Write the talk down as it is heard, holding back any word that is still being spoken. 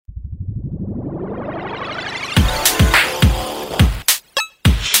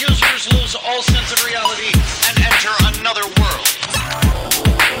lose all sense of reality and enter another world.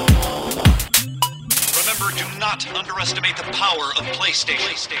 Remember, do not underestimate the power of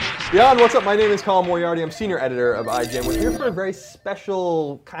PlayStation. Yeah, and what's up? My name is Colin Moriarty. I'm senior editor of IGN. We're here for a very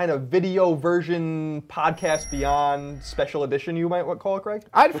special kind of video version podcast beyond special edition, you might call it, Greg?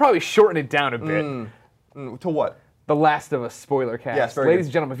 I'd probably shorten it down a bit. To what? The Last of Us spoiler cast. Yes, very Ladies good.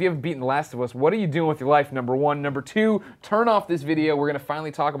 and gentlemen, if you haven't beaten The Last of Us, what are you doing with your life, number one? Number two, turn off this video. We're going to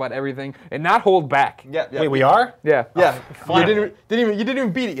finally talk about everything and not hold back. Yeah. Wait, we are? Yeah. Yeah. You didn't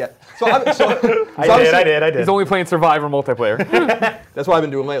even beat it yet. So I did. He's only playing Survivor multiplayer. That's what I've been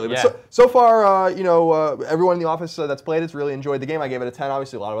doing lately. But Yeah. so far, everyone in the office that's played it's really enjoyed the game. I gave it a 10.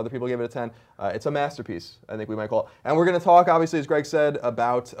 Obviously, a lot of other people gave it a 10. It's a masterpiece, I think we might call it. And we're going to talk, obviously, as Greg said,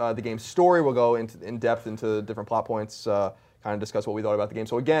 about the game's story. We'll go in depth into different plot points, kind of discuss what we thought about the game.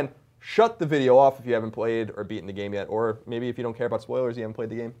 So again, shut the video off if you haven't played or beaten the game yet, or maybe if you don't care about spoilers, you haven't played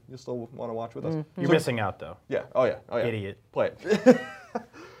the game, you still want to watch with us. You're missing out, though. Yeah. Oh yeah. Idiot. Play it.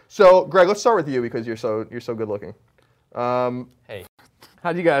 So, Greg, let's start with you because you're so good looking. Hey.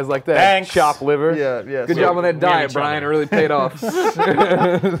 How'd you guys like that? Thanks. Chop liver. Yeah. Good so, job on that diet, chubby. Brian. It really paid off.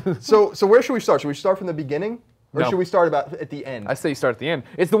 So where should we start? Should we start from the beginning, or No. should we start about at the end? I say you start at the end.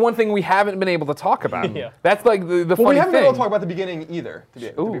 It's the one thing we haven't been able to talk about. Yeah. That's like the Well, funny we haven't thing. been able to talk about the beginning either. To be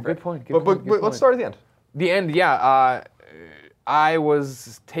Ooh, fair. good point, good But point, good let's point. start at the end. The end, yeah. I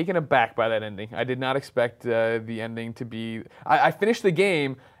was taken aback by that ending. I did not expect the ending to be. I finished the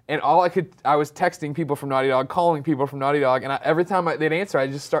game, and I was texting people from Naughty Dog, calling people from Naughty Dog, and every time they'd answer, I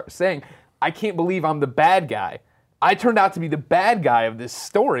just start saying, "I can't believe I'm the bad guy. I turned out to be the bad guy of this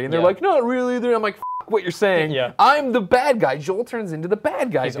story," and they're Yeah. like, "Not really." I'm like, "F what you're saying. Yeah. I'm the bad guy." Joel turns into the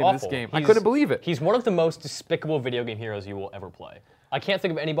bad guy He's in this awful. game. I couldn't believe it. He's one of the most despicable video game heroes you will ever play. I can't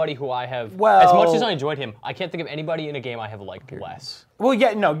think of anybody who I have, Well- as much as I enjoyed him, I can't think of anybody in a game I have liked less. Well,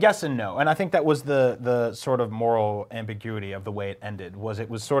 yeah, no, yes and no. And I think that was the sort of moral ambiguity of the way it ended. It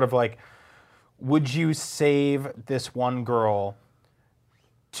was sort of like, would you save this one girl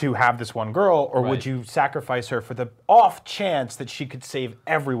to have this one girl, or would Right. you sacrifice her for the off chance that she could save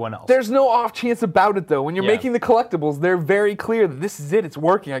everyone else? There's no off chance about it, though. When you're Yeah. making the collectibles, they're very clear that this is it. It's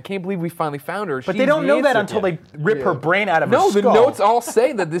working. I can't believe we finally found her. but they don't know that until they rip her brain out of her No, skull. the notes all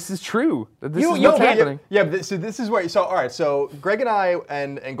say that this is true. That this is what's happening. Yeah, but so this is where. So all right. So Greg and I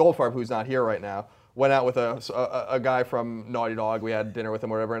and Goldfarb, who's not here right now, went out with a guy from Naughty Dog. We had dinner with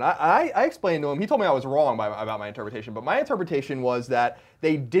him or whatever, and I explained to him. He told me I was wrong about my interpretation, but my interpretation was that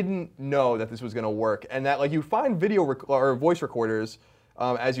they didn't know that this was going to work, and that like you find video or voice recorders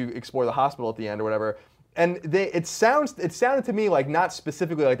as you explore the hospital at the end or whatever. And it sounded to me like not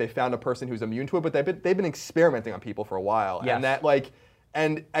specifically like they found a person who's immune to it, but they've been experimenting on people for a while, Yes. and that like.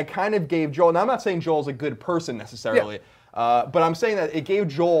 And I kind of gave Joel. Now I'm not saying Joel's a good person necessarily, but I'm saying that it gave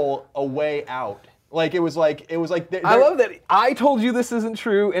Joel a way out. Like it was like. I love that I told you this isn't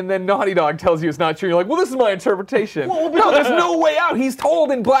true, and then Naughty Dog tells you it's not true. You're like, well, this is my interpretation. No, there's no way out. He's told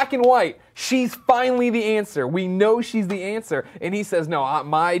in black and white. She's finally the answer. We know she's the answer. And he says, no,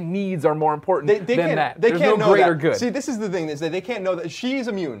 my needs are more important than can't, that. They There's can't no know greater that. good. See, this is the thing is that they can't know that she's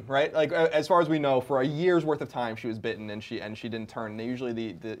immune, right? Like as far as we know, for a year's worth of time she was bitten and she didn't turn. They usually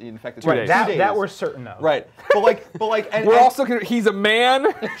the infected. Right, that we're certain of. Right, but like, and, We're and- also he's a man,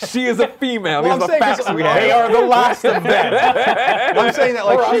 she is a female. Well, These I'm are the saying facts 'cause we they have. They are the last of them. I'm saying that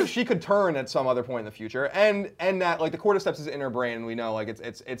like she could turn at some other point in the future, and that like the cordyceps is in her brain, and we know like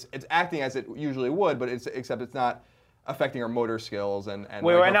it's acting as it usually would, but except it's not affecting her motor skills and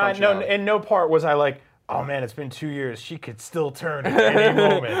Wait, like, her no, functionality. in no part was I like, oh man, it's been 2 years. She could still turn at any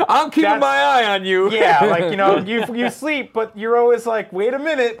moment. I'm keeping my eye on you. Yeah, like you sleep, but you're always like, wait a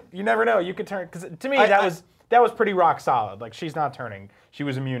minute, you never know, you could turn. Because to me, that was pretty rock solid. Like she's not turning. She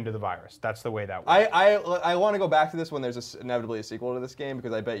was immune to the virus. That's the way that works. I want to go back to this when there's inevitably a sequel to this game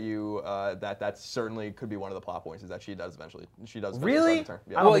because I bet you that certainly could be one of the plot points is that she does eventually Really? turn.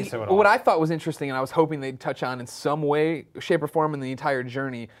 I don't think so at all. What I thought was interesting, and I was hoping they'd touch on in some way, shape, or form in the entire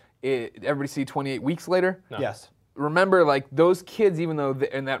journey. Everybody see 28 Weeks Later? No. Yes. Remember, like those kids, even though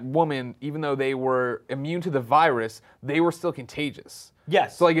and that woman, even though they were immune to the virus, they were still contagious.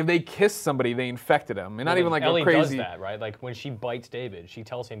 Yes. So like if they kissed somebody, they infected them, and not even like Ellie go crazy. does that, right? Like when she bites David, she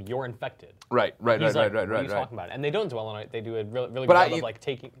tells him, "You're infected." Right. He's like, "What are you talking about?" And they don't dwell on it. They do a really good But job of like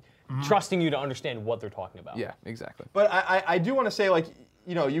trusting you to understand what they're talking about. Yeah, exactly. But I do want to say like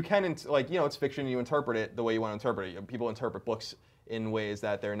you can like it's fiction. You interpret it the way you want to interpret it. People interpret books in ways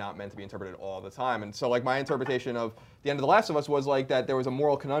that they're not meant to be interpreted all the time. And so like my interpretation of the end of The Last of Us was like that there was a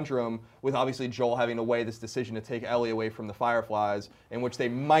moral conundrum with obviously Joel having to weigh this decision to take Ellie away from the Fireflies, in which they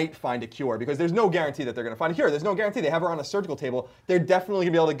might find a cure, because there's no guarantee that they're going to find a cure. There's no guarantee. They have her on a surgical table. They're definitely going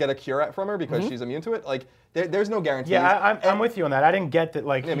to be able to get a cure from her because she's immune to it. Like there's no guarantee. Yeah, I'm with you on that. I didn't get that.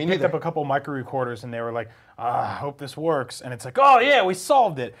 Like, Yeah, me he picked neither. up a couple micro recorders and they were like, I hope this works. And it's like, oh yeah, we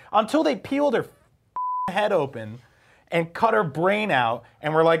solved it. Until they peeled her head open and cut her brain out,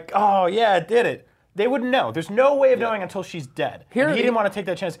 and we're like, oh yeah, it did it. They wouldn't know. There's no way of knowing until she's dead. Here- And he didn't want to take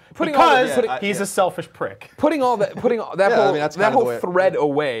that chance Putting all the- because yeah, he's a selfish prick. Putting all that Yeah, whole I mean, that's that kind of whole the way- thread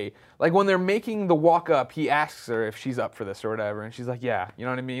away. Like when they're making the walk up, he asks her if she's up for this or whatever, and she's like, "Yeah." You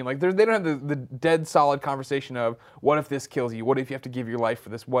know what I mean? Like they don't have the dead solid conversation of what if this kills you? What if you have to give your life for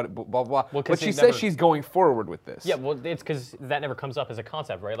this? What blah blah blah. Well, 'cause but she he says never- she's going forward with this. Yeah, well, it's because that never comes up as a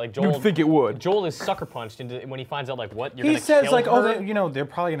concept, right? Like Joel. You'd think it would. Joel is sucker punched into when he finds out like what you're He gonna says kill like, her? oh, they're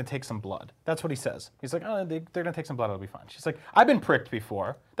probably gonna take some blood. That's what he says. He's like, oh, they're gonna take some blood. It'll be fine. She's like, I've been pricked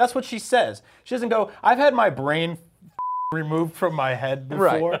before. That's what she says. She doesn't go, I've had my brain removed from my head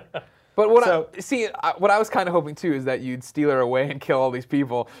before. Right. But what So- what I was kind of hoping too is that you'd steal her away and kill all these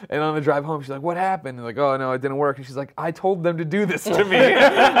people, and on the drive home she's like, "What happened?" And like, "Oh no, it didn't work." And she's like, "I told them to do this to me."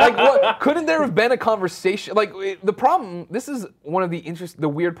 Like, what? Couldn't there have been a conversation? Like, the problem. This is one of the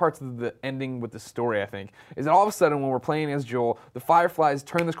weird parts of the ending with the story. I think is that all of a sudden when we're playing as Joel, the Fireflies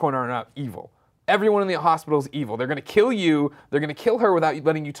turn this corner and are evil. Everyone in the hospital is evil. They're going to kill you. They're going to kill her without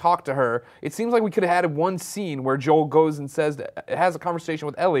letting you talk to her. It seems like we could have had one scene where Joel goes and has a conversation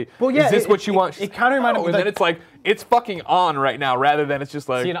with Ellie. Well, yeah, is this what you want? it kind of reminded me and of then it's like, it's fucking on right now, rather than it's just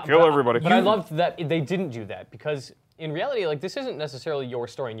like, See, and kill everybody. But I loved that they didn't do that because in reality, like this isn't necessarily your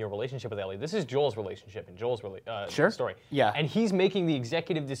story and your relationship with Ellie. This is Joel's relationship and Joel's Sure. story. Yeah. And he's making the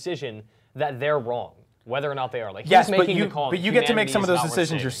executive decision that they're wrong, whether or not they are. Like Yes, he's but making you, the call. but that you get to make humanity some of is those not worth decisions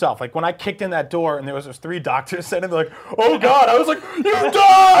saving. yourself. Like when I kicked in that door and there was those 3 doctors sitting there like, oh God, I was like, you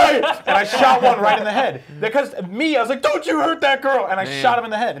die! And I shot one right in the head. Because me, I was like, don't you hurt that girl! And I shot him in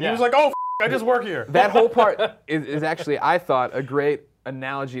the head. And he Yeah. was like, oh, I just work here. That whole part is actually, I thought, a great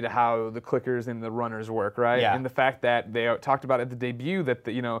analogy to how the clickers and the runners work, right? Yeah. And the fact that they talked about at the debut that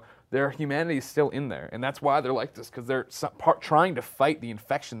their humanity is still in there, and that's why they're like this, because they're trying to fight the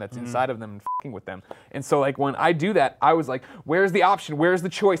infection that's inside of them and fucking with them. And so like when I do that, I was like, where's the option? Where's the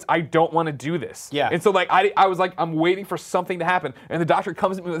choice? I don't want to do this. Yeah. And so like I was like, I'm waiting for something to happen, and the doctor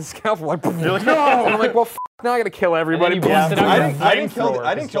comes at me with a scalpel, like, You're like, no. no! And I'm like, well, now I gotta kill everybody. And then he busted Yeah. out your I didn't kill flamethrower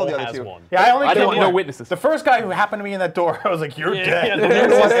I didn't kill the because other Joel two. has one. Yeah, I only I killed didn't know one. witnesses. The first guy who happened to be in that door, I was like, you're dead. yeah, There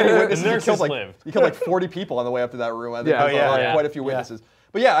wasn't any The witnesses. You nurses killed lived. you killed like 40 people on the way up to that room. I think Yeah. There was, Oh, yeah. like, Yeah. quite a few witnesses.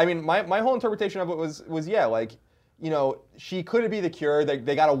 But yeah, I mean, my whole interpretation of it was yeah, like, she could be the cure.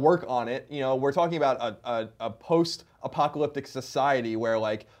 They got to work on it. We're talking about a post-apocalyptic society where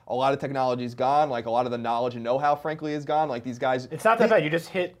like a lot of technology is gone, like a lot of the knowledge and know-how, frankly, is gone. Like these guys. It's not that bad. You just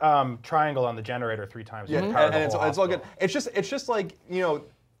hit triangle on the generator 3 times. Yeah, You power the and it's whole all good. hospital. It's just like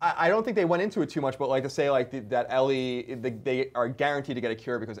I don't think they went into it too much, but like to say like that Ellie, they are guaranteed to get a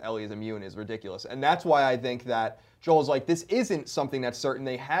cure because Ellie is immune is ridiculous, and that's why I think that Joel's like, this isn't something that's certain.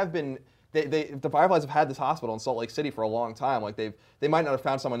 They have been. The Fireflies have had this hospital in Salt Lake City for a long time. Like they might not have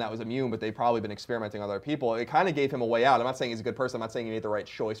found someone that was immune, but they've probably been experimenting on other people. It kind of gave him a way out. I'm not saying he's a good person. I'm not saying he made the right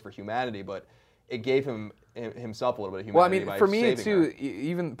choice for humanity, but it gave himself a little bit of Well, I humanity. mean, by for me saving too, her.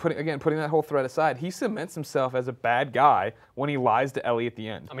 even putting that whole thread aside, he cements himself as a bad guy when he lies to Ellie at the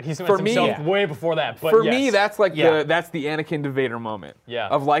end. I mean, he for cements me, himself way before that. But for yes. me, that's like Yeah. that's the Anakin to Vader moment. Yeah.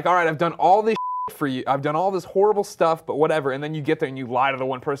 Of like, all right, I've done all this for you. I've done all this horrible stuff, but whatever. And then you get there and you lie to the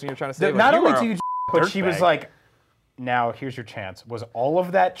one person you're trying to save. Not like, only are do a you, but she was dirtbag. like, now here's your chance. Was all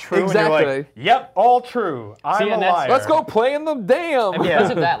of that true? Exactly. And you're like, yep, all true. I'm a and that's- liar. let's go play in the dam. And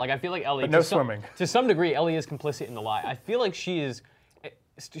because of that, like I feel like Ellie, But no to some- swimming. to some degree, Ellie is complicit in the lie. I feel like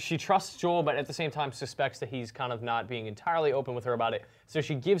she trusts Joel, but at the same time suspects that he's kind of not being entirely open with her about it. So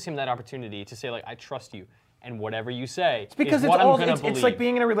she gives him that opportunity to say like, I trust you, and whatever you say Because is what I'm gonna it's believe. like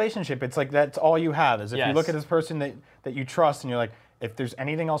being in a relationship. It's like that's all you have. Is if you Yes. look at this person that you trust and you're like, if there's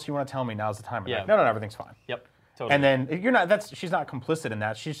anything else you want to tell me, now's the time. And you're Yeah. like, no, everything's fine. Yep. Totally. And then you're not. She's not complicit in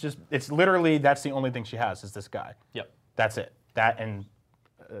that. She's just. It's literally that's the only thing she has is this guy. Yep. That's it. That and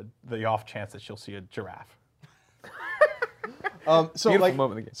the off chance that she'll see a giraffe. So Beautiful like,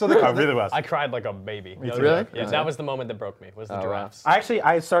 moment in the game. so the, I really was. I cried like a baby. too. Really? Yeah, that was the moment that broke me. Was the wow. giraffes.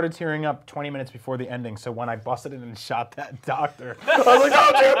 I started tearing up 20 minutes before the ending. So when I busted in and shot that doctor, I was like,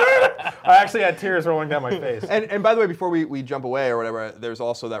 oh, dude. I actually had tears rolling down my face. And by the way, before we jump away or whatever, there's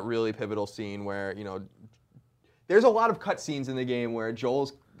also that really pivotal scene where there's a lot of cutscenes in the game where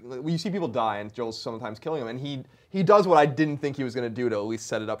Joel's you see people die, and Joel's sometimes killing them, and he does what I didn't think he was going to do to at least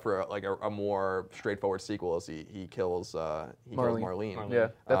set it up for a more straightforward sequel. As he kills Marlene. Yeah,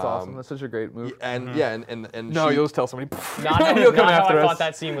 that's awesome. That's such a great move. And No, she- you'll just tell somebody. Not how, You'll come not how after I us. thought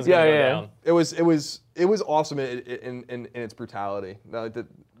that scene was going to go down. It was awesome in its brutality.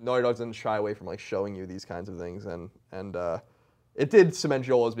 Naughty Dog doesn't shy away from like showing you these kinds of things, and it did cement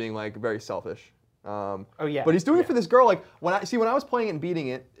Joel as being like very selfish. Oh yeah. But he's doing it for this girl. Like when I was playing it and beating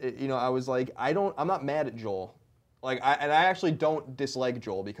it, I was like, I'm not mad at Joel. Like I actually don't dislike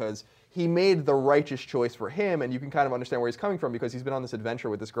Joel because he made the righteous choice for him, and you can kind of understand where he's coming from because he's been on this adventure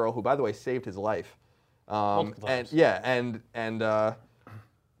with this girl who, by the way, saved his life. Multiple times. And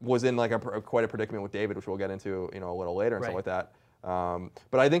was in like quite a predicament with David, which we'll get into a little later and stuff like that.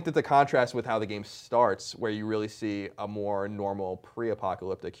 But I think that the contrast with how the game starts, where you really see a more normal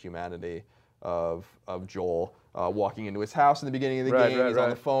pre-apocalyptic humanity of Joel walking into his house in the beginning of the game. He's on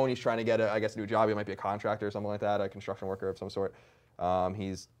the phone. He's trying to get a new job. He might be a contractor or something like that, a construction worker of some sort.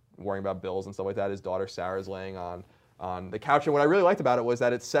 He's worrying about bills and stuff like that. His daughter Sarah's laying on the couch. And what I really liked about it was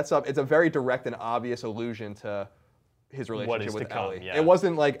that it's a very direct and obvious allusion to his relationship with Ellie. Yeah. It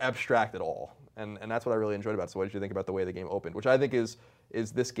wasn't like abstract at all. And that's what I really enjoyed about it. So what did you think about the way the game opened? Which I think is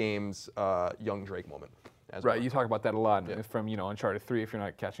this game's young Drake moment. Right, you talk about that a lot from Uncharted 3. If you're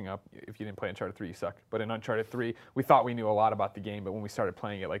not catching up, if you didn't play Uncharted 3, you suck. But in Uncharted 3, we thought we knew a lot about the game, but when we started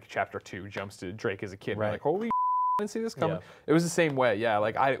playing it, like Chapter 2 jumps to Drake as a kid. Right. We're like, holy I didn't see this coming. Yeah. It was the same way, yeah.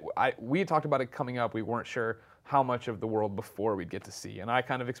 Like we had talked about it coming up. We weren't sure how much of the world before we'd get to see, and I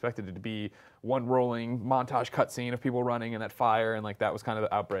kind of expected it to be one rolling montage cutscene of people running and that fire, and like that was kind of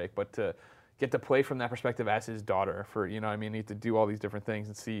the outbreak. But to get to play from that perspective as his daughter, for need to do all these different things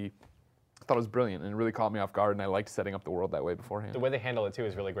and see. I thought it was brilliant and it really caught me off guard, and I liked setting up the world that way beforehand. The way they handle it too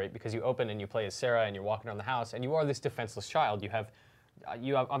is really great because you open and you play as Sarah and you're walking around the house and you are this defenseless child.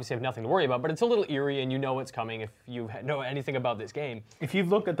 You obviously have nothing to worry about, but it's a little eerie and you know what's coming if you know anything about this game. If you've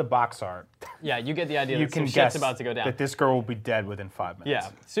looked at the box art, Yeah, you get the idea you that can some guess shit's about to go down. that this girl will be dead within 5 minutes.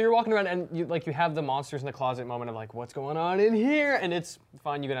 Yeah. So you're walking around and you have the monsters in the closet moment of like, what's going on in here? And it's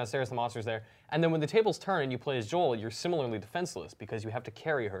fine, you go downstairs, the monster's there. And then when the tables turn and you play as Joel, you're similarly defenseless because you have to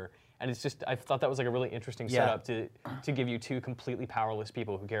carry her. And it's just, I thought that was like a really interesting setup to give you two completely powerless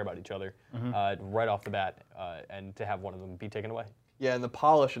people who care about each other right off the bat, and to have one of them be taken away. Yeah, and the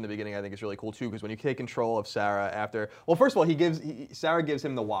polish in the beginning I think is really cool too, because when you take control of Sarah after, well, first of all, Sarah gives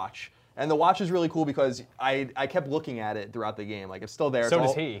him the watch, and the watch is really cool because I kept looking at it throughout the game, like it's still there. So it's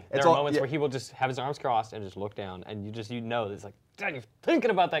does all, he. There are moments where he will just have his arms crossed and just look down, and you know that it's like, dang, you're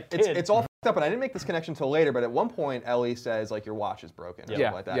thinking about that kid. It's all f***ed up, and I didn't make this connection until later, but at one point Ellie says like your watch is broken, or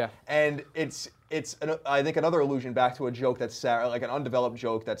something like that. Yeah. And I think another allusion back to a joke that Sarah, like an undeveloped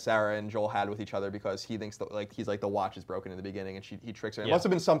joke that Sarah and Joel had with each other because he thinks that he's like the watch is broken in the beginning, and he tricks her. It must have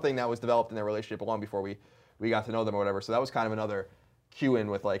been something that was developed in their relationship long before we got to know them or whatever. So that was kind of another cue in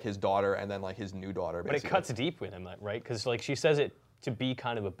with like his daughter and then like his new daughter. Basically. But it cuts deep with him, right? Because like she says it to be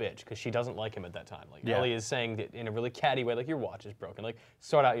kind of a bitch because she doesn't like him at that time. Like Ellie is saying that in a really catty way, like your watch is broken. Like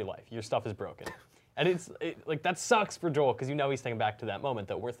sort out your life. Your stuff is broken. And like that sucks for Joel because he's thinking back to that moment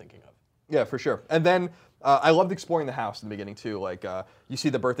that we're thinking of. Yeah, for sure. And then I loved exploring the house in the beginning too. Like you see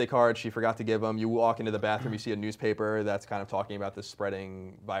the birthday card she forgot to give him. You walk into the bathroom, you see a newspaper that's kind of talking about this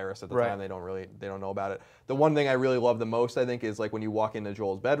spreading virus at the time. They don't know about it. The one thing I really love the most, I think, is like when you walk into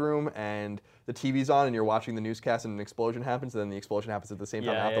Joel's bedroom and the TV's on and you're watching the newscast and an explosion happens, and then the explosion happens at the same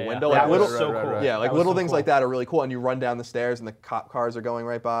time out the window. That Like was so cool. Yeah, like That was little so things cool. like that are really cool. And you run down the stairs and the cop cars are going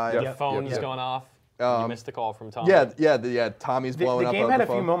right by. Your phone is going off. You missed the call from Tom. Yeah. Tommy's blowing up. The game had a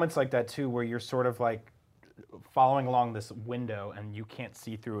phone. few moments like that too, where you're sort of like following along this window and you can't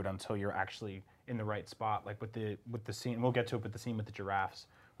see through it until you're actually in the right spot. Like with the scene, we'll get to it, but the scene with the giraffes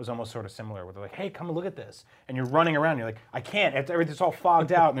was almost sort of similar, where they're like, "Hey, come and look at this," and you're running around. You're like, "I can't." Everything's all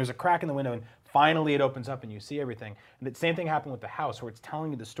fogged out, and there's a crack in the window, and finally it opens up, and you see everything. And the same thing happened with the house, where it's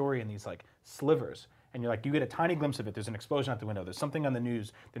telling you the story in these like slivers. And you're like, you get a tiny glimpse of it. There's an explosion out the window. There's something on the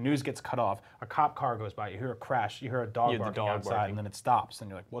news. The news gets cut off. A cop car goes by. You hear a crash. You hear a dog barking outside, and then it stops. And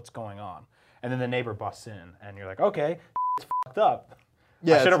you're like, what's going on? And then the neighbor busts in, and you're like, okay, it's fucked up.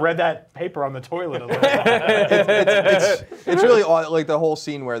 Yeah, I should have read that paper on the toilet a little bit. It's really like the whole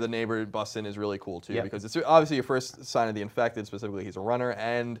scene where the neighbor busts in is really cool too, because it's obviously your first sign of the infected. Specifically, he's a runner,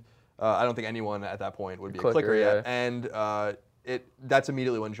 and I don't think anyone at that point would be a clicker yet. And that's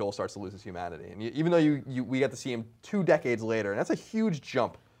immediately when Joel starts to lose his humanity. And even though we get to see him 2 decades later, and that's a huge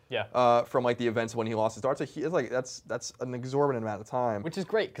jump from like the events when he lost his daughter. So it's like that's an exorbitant amount of time. Which is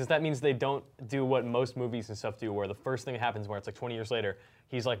great, because that means they don't do what most movies and stuff do, where the first thing that happens, where it's like 20 years later,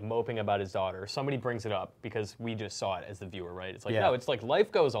 he's like moping about his daughter. Somebody brings it up because we just saw it as the viewer, right? It's like, no, it's like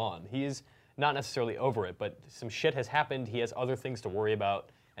life goes on. He's not necessarily over it, but some shit has happened. He has other things to worry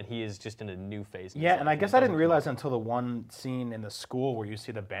about, and he is just in a new phase. Yeah, and I guess I didn't realize until the one scene in the school where you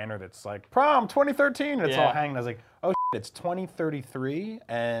see the banner that's like prom 2013, and it's all hanging. I was like, oh shit, it's 2033,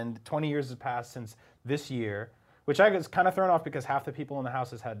 and 20 years has passed since this year, which I was kind of thrown off because half the people in the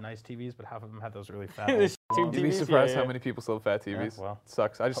houses had nice TVs, but half of them had those really fat old Tube You'd be TVs, surprised yeah. how many people still have fat TVs. well.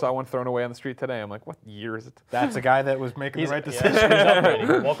 Sucks. I just saw one thrown away on the street today. I'm like, what year is it? That's a guy that was making the right decision. He's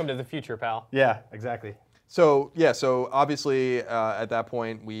upgrading. Welcome to the future, pal. Yeah, exactly. So yeah, so obviously at that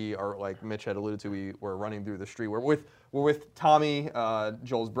point we are, like Mitch had alluded to, we were running through the street. We're with Tommy,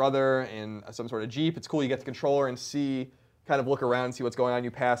 Joel's brother, in some sort of Jeep. It's cool. You get the controller and kind of look around and see what's going on.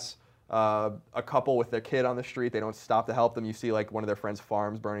 You pass a couple with their kid on the street. They don't stop to help them. You see like one of their friends'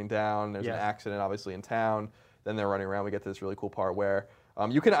 farms burning down. There's an accident obviously in town. Then they're running around. We get to this really cool part where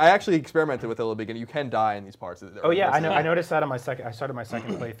I actually experimented with it a little bit. You can die in these parts. Oh yeah, I noticed that on my second. I started my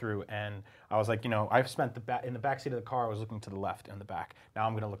second playthrough, and I was like, I've spent in the back seat of the car. I was looking to the left and the back. Now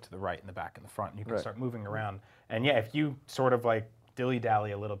I'm going to look to the right and the back and the front. And you can start moving around. And yeah, if you sort of like dilly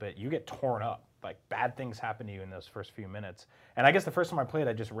dally a little bit, you get torn up. Like bad things happen to you in those first few minutes. And I guess the first time I played,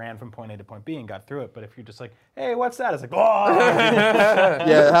 I just ran from point A to point B and got through it. But if you're just like, hey, what's that? It's like, oh.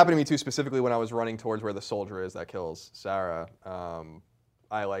 Yeah, it happened to me too. Specifically when I was running towards where the soldier is that kills Sarah.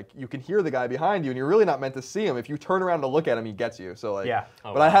 You can hear the guy behind you, and you're really not meant to see him. If you turn around to look at him, he gets you. So like, Yeah.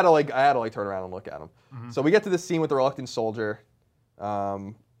 But I had to turn around and look at him. So we get to this scene with the reluctant soldier.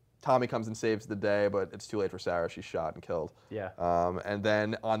 Tommy comes and saves the day, but it's too late for Sarah. She's shot and killed. Yeah. And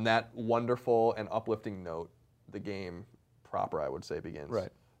then on that wonderful and uplifting note, the game proper, I would say, begins. Right.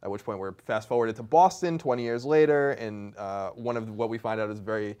 At which point we're fast forwarded to Boston 20 years later, and one of what we find out is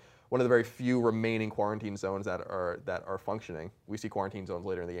one of the very few remaining quarantine zones that are functioning. We see quarantine zones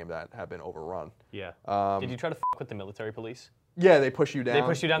later in the game that have been overrun. Yeah. Did you try to with the military police? Yeah, they push you down. They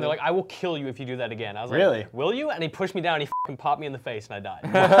push you down. They're like, I will kill you if you do that again. I was Really? like, will you? And he pushed me down. And he fucking popped me in the face, and I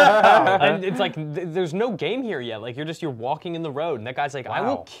died. And it's like, there's no game here yet. Like you're walking in the road, and that guy's like, I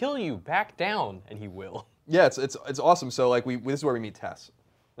will kill you. Back down, and he will. Yeah, it's awesome. So like this is where we meet Tess.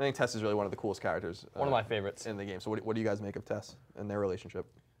 I think Tess is really one of the coolest characters. One of my favorites in the game. So what do you guys make of Tess and their relationship?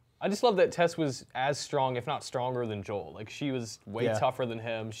 I just love that Tess was as strong, if not stronger, than Joel. Like she was way tougher than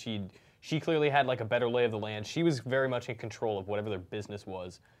him. She clearly had like a better lay of the land. She was very much in control of whatever their business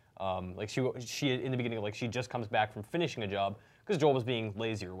was. Like she in the beginning, like she just comes back from finishing a job because Joel was being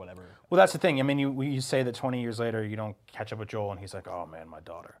lazy or whatever. Well, that's the thing. I mean, you say that 20 years later you don't catch up with Joel, and he's like, oh man, my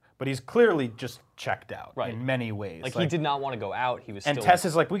daughter. But he's clearly just checked out in many ways. Like he did not want to go out. He was. And still Tess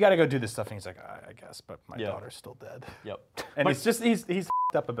is like, we got to go do this stuff, and he's like, I guess, but my daughter's still dead. Yep. And it's just he's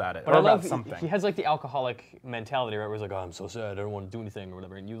f***ed up about it, But or I love about something. he has like the alcoholic mentality, right? Where he's like, oh, I'm so sad, I don't want to do anything or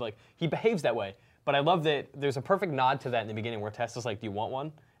whatever. And he behaves that way. But I love that there's a perfect nod to that in the beginning where Tess is like, do you want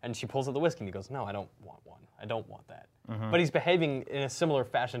one? And she pulls out the whiskey and he goes, no, I don't want one. I don't want that. But he's behaving in a similar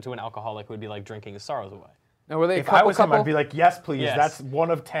fashion to an alcoholic who would be like drinking his sorrows away. Now, were they If I was him, I'd be like, yes, please. Yes. That's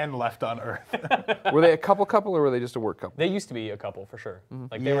one of 10 left on Earth. Were they a couple, or were they just a work couple? They used to be a couple for sure.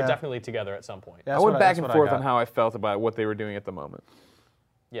 Like they were definitely together at some point. I went back and forth on how I felt about what they were doing at the moment.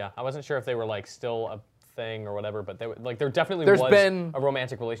 Yeah, I wasn't sure if they were like still a thing or whatever, but there definitely There's was been a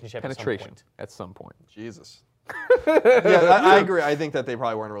romantic relationship penetration at some point. Jesus. Yeah, I agree. I think that they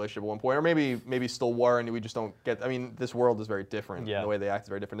probably were in a relationship at one point, or maybe still were, and we just don't get. I mean, this world is very different. Yeah. The way they act is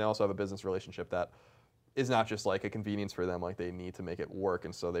very different. They also have a business relationship that is not just like a convenience for them. Like they need to make it work,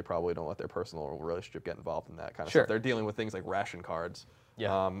 and so they probably don't let their personal relationship get involved in that kind of stuff. They're dealing with things like ration cards,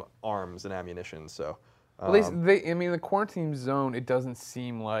 arms, and ammunition. So. Well, I mean, the quarantine zone, it doesn't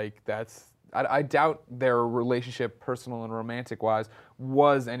seem like that's. I doubt their relationship, personal and romantic-wise,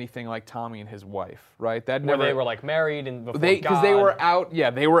 was anything like Tommy and his wife, right? That Where they were like married and before because they were out. Yeah,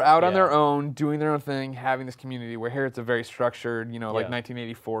 they were out on Yeah. their own, doing their own thing, having this community. Where here it's a very structured, like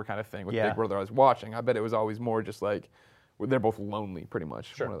 1984 kind of thing with Big Brother I was watching. I bet it was always more just like they're both lonely, pretty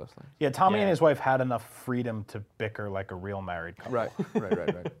much. Sure. One of those things. Yeah, Tommy and his wife had enough freedom to bicker like a real married couple. Right.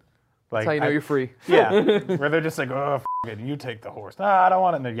 Like, That's how you know you're free. Yeah, where they're just like, oh, it, you take the horse. Nah, I don't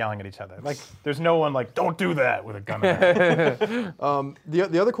want it, and they're yelling at each other. Like, there's no one like, don't do that with a gun in their hand.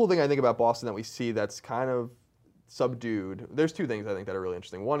 The other cool thing I think about Boston that we see that's kind of subdued. There's two things I think that are really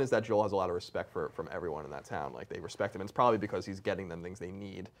interesting. One is that Joel has a lot of respect from everyone in that town. Like they respect him, and it's probably because he's getting them things they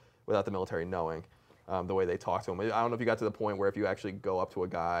need without the military knowing. the way they talk to him. I don't know if you got to the point where if you actually go up to a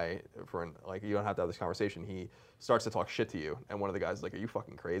guy like you don't have to have this conversation, he starts to talk shit to you, and one of the guys is like, "Are you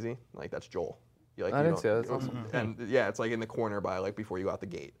fucking crazy?" Like that's Joel. Like, I didn't see that. That's awesome. And yeah, it's like in the corner by like before you go out the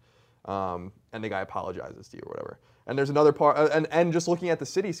gate, and the guy apologizes to you or whatever. And there's another part, and just looking at the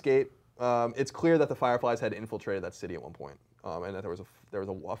cityscape, it's clear that the Fireflies had infiltrated that city at one point, and that there was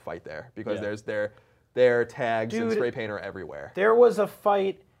a fight there because there's their tags and spray paint are everywhere. There was a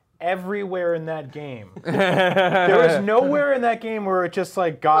fight everywhere in that game. There was nowhere in that game where it just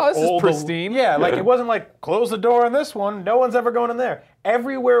like got this is old. pristine. Yeah, like it wasn't like close the door on this one. No one's ever going in there.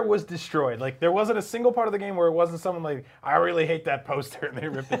 Everywhere was destroyed. Like there wasn't a single part of the game where it wasn't someone like, I really hate that poster and they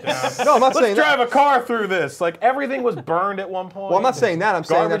ripped it down. No, I'm not saying Let's drive a car through this. Like everything was burned at one point. Well, I'm not saying that. I'm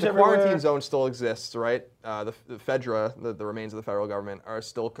saying that Garbage the everywhere. quarantine zone still exists, right? The Fedra, the remains of the federal government, are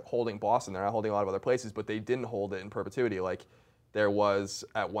still holding Boston. They're not holding a lot of other places, but they didn't hold it in perpetuity. Like there was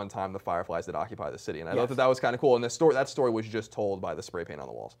at one time the Fireflies that occupy the city, and I thought that was kind of cool. And that story was just told by the spray paint on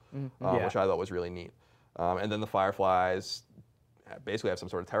the walls, which I thought was really neat. And then the Fireflies basically have some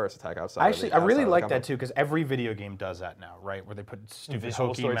sort of terrorist attack outside. Actually, I really like that too because every video game does that now, right? Where they put stupid Visual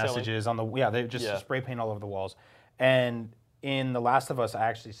hokey storytelling. messages on the they just spray paint all over the walls. And in The Last of Us, I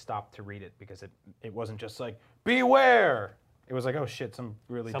actually stopped to read it because it wasn't just like beware. It was like, oh shit, something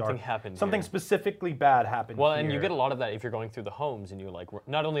Something happened Something here. specifically bad happened. Well, here. and you get a lot of that if you're going through the homes and you're like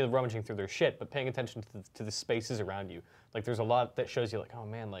not only rummaging through their shit, but paying attention to the spaces around you. Like there's a lot that shows you like, oh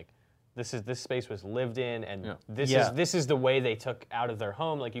man, like this space was lived in, and this is the way they took out of their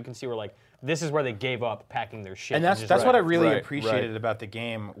home. Like you can see where like this is where they gave up packing their shit. And that's just what I really Right, appreciated right. about the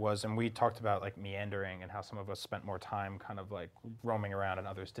game was, and we talked about like meandering and how some of us spent more time kind of like roaming around and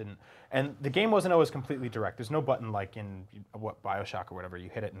others didn't. And the game wasn't always completely direct. There's no button like in BioShock or whatever. You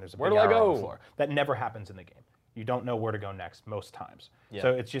hit it and there's a Where big do I arrow on go? the floor. That never happens in the game. You don't know where to go next most times. Yeah.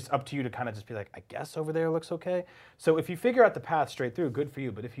 So it's just up to you to kind of just be like, I guess over there looks okay. So if you figure out the path straight through, good for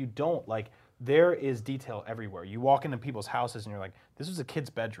you. But if you don't, like, there is detail everywhere. You walk into people's houses and you're like, this was a kid's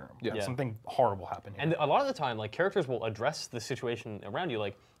bedroom. Yeah. Something horrible happened here. And a lot of the time, like characters will address the situation around you.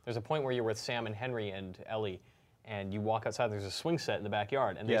 Like there's a point where you're with Sam and Henry and Ellie, and you walk outside. There's a swing set in the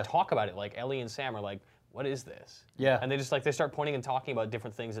backyard, and they talk about it. Like Ellie and Sam are like, "What is this?" Yeah. And they just like they start pointing and talking about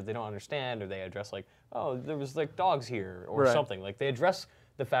different things that they don't understand, or they address like, "Oh, there was like dogs here," or Right. something. Like they address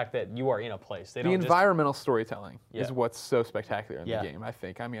the fact that you are in a place. They The don't just environmental storytelling Yeah. is what's so spectacular in Yeah. the game, I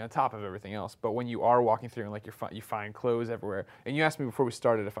think. I mean, on top of everything else. But when you are walking through and like you find clothes everywhere, and you asked me before we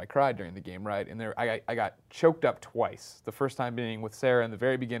started if I cried during the game, right? And I got choked up twice. The first time being with Sarah in the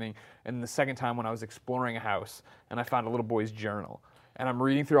very beginning, and the second time when I was exploring a house and I found a little boy's journal. And I'm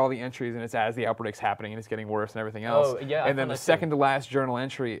reading through all the entries, and it's as the outbreak's happening, and it's getting worse and everything else. Oh, yeah, I And then found the that too. second to last journal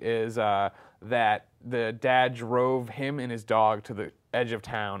entry is that the dad drove him and his dog to the edge of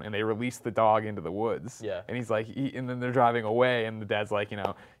town, and they released the dog into the woods. Yeah. And he's like, and then they're driving away, and the dad's like, you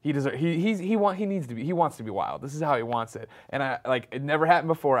know, he wants to be wild. This is how he wants it. And it never happened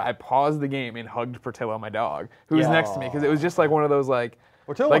before. I paused the game and hugged Portillo, my dog, who was next to me, because it was just like one of those like.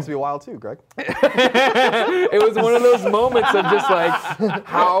 Portillo wants to be wild too, Greg. It was one of those moments of just like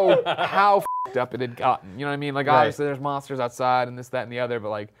how f***ed up it had gotten. You know what I mean? Like obviously there's monsters outside and this, that, and the other, but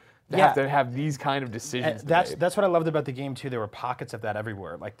like they have to have these kind of decisions. And that's what I loved about the game too. There were pockets of that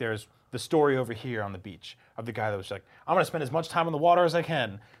everywhere. Like there's the story over here on the beach of the guy that was like, I'm gonna spend as much time on the water as I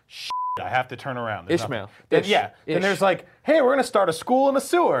can. I have to turn around. There's Ishmael. nothing. Then, Ish. Then there's like, hey, we're gonna start a school in a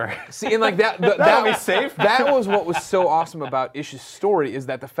sewer. See, and like That'll be safe. That was what was so awesome about Ish's story, is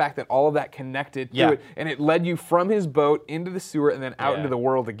that the fact that all of that connected to it, and it led you from his boat into the sewer and then out into the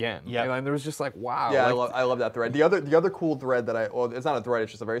world again. Yeah. And there was just like, wow. Yeah, like, I love that thread. The other cool thread that it's not a thread,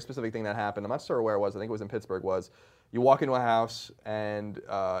 it's just a very specific thing that happened. I'm not sure where it was. I think it was in Pittsburgh. Was you walk into a house and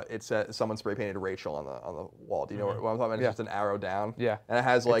it said someone spray painted Rachel on the wall. Do you know what I'm talking about? It's just an arrow down. Yeah. And it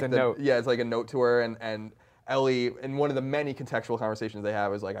has like a note. Yeah, it's like a note to her, and Ellie, in one of the many contextual conversations they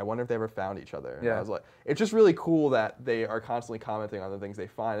have, is like, I wonder if they ever found each other. And Yeah. I was like, it's just really cool that they are constantly commenting on the things they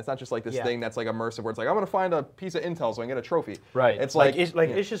find. It's not just like this thing that's like immersive where it's like, I'm gonna find a piece of intel so I can get a trophy. Right. It's Like like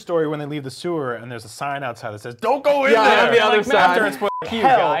Ish's story when they leave the sewer and there's a sign outside that says, "Don't go in Yeah, there." on the other Like, side. After it's You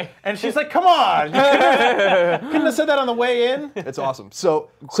hell. guy. And she's like, "Come on, you couldn't have said that on the way in." it's awesome. So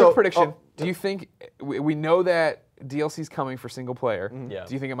quick prediction. oh, Do you think, we know that DLC's coming for single player. Yeah.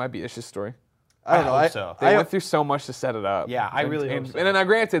 Do you think it might be Ish's story? I don't know. hope so. They went through so much to set it up. Yeah, I really hope and, so. And then,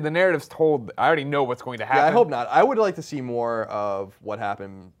 granted, the narrative's told. I already know what's going to happen. Yeah, I hope not. I would like to see more of what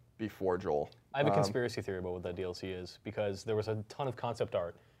happened before Joel. I have a conspiracy theory about what that DLC is, because there was a ton of concept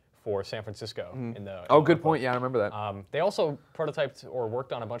art for San Francisco in the. Oh, in good the point. book. Yeah, I remember that. They also prototyped or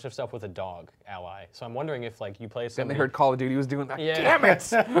worked on a bunch of stuff with a dog ally. So I'm wondering if like you play Then somebody. they heard Call of Duty was doing that. Yeah. Damn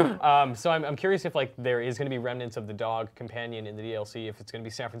it! So I'm curious if like there is going to be remnants of the dog companion in the DLC. If it's going to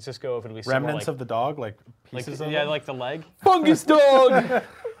be San Francisco, if it'll be somewhere Remnants like, of the dog, like like pieces of yeah, them? like the leg. Fungus dog.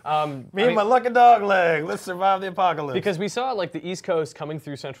 Me and my lucky dog leg. Let's survive the apocalypse. Because we saw like the East Coast coming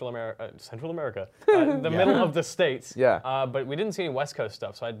through Central America, the middle of the states. Yeah. But we didn't see any West Coast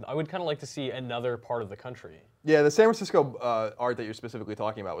stuff, so I would kind of like to see another part of the country. Yeah, the San Francisco art that you're specifically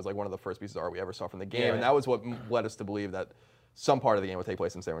talking about was like one of the first pieces of art we ever saw from the game, Yeah. and that was what led us to believe that some part of the game would take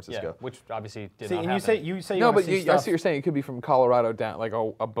place in San Yeah, Francisco. which obviously did see, not and happen. you say you No, wanna but see I see stuff. what you're saying. It could be from Colorado down, like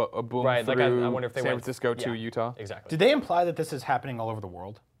a boom Right, like through I wonder if they San went Francisco to yeah, Utah. Exactly. Did they imply that this is happening all over the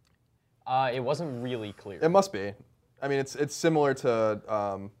world? It wasn't really clear. It must be. I mean, it's similar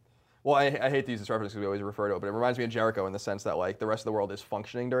to. Well, I hate to use this reference because we always refer to it, but it reminds me of Jericho in the sense that like the rest of the world is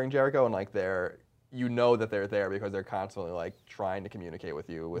functioning during Jericho, and like you know that they're there because they're constantly like trying to communicate with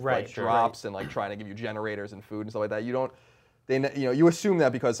you with Right, like sure. drops and like trying to give you generators and food and stuff like that. You don't. You assume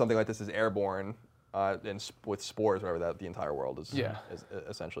that because something like this is airborne, with spores, whatever, that the entire world is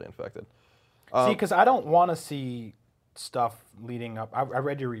essentially infected. See, because I don't want to see stuff leading up. I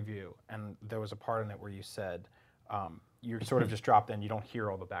read your review, and there was a part in it where you said you're sort of just dropped in. You don't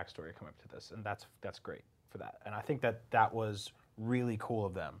hear all the backstory come up to this, and that's great for that. And I think that was really cool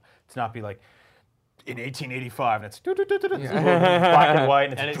of them to not be like in 1885, and it's black and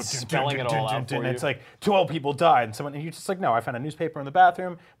white, And it's spelling it all out for and you. it's like 12 people died, and you're just like, no, I found a newspaper in the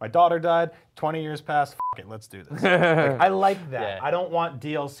bathroom. My daughter died. 20 years passed. F it, let's do this. Like, I like that. Yeah. I don't want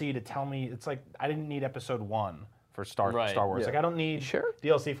DLC to tell me. It's like I didn't need episode 1 for Star Wars. Yeah. Like I don't need Sure.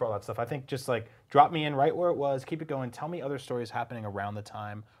 DLC for all that stuff. I think just like drop me in right where it was, keep it going. Tell me other stories happening around the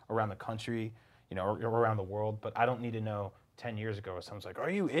time, around the country, or around the world. But I don't need to know 10 years ago someone's like, are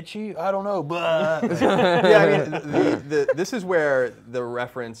you itchy? I don't know. Blah. Yeah, I mean, this is where the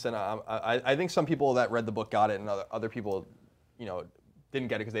reference, and I think some people that read the book got it, and other people, didn't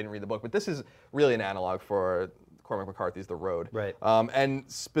get it because they didn't read the book. But this is really an analog for Cormac McCarthy's The Road. Right. And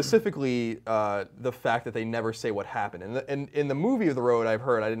specifically the fact that they never say what happened. And in the movie of The Road, I've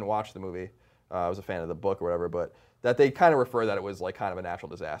heard, I didn't watch the movie, I was a fan of the book or whatever, but that they kind of refer that it was like kind of a natural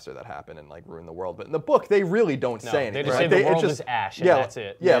disaster that happened and like ruined the world. But in the book, they really don't say anything. they just Like, say the it's world just- is ash and yeah, that's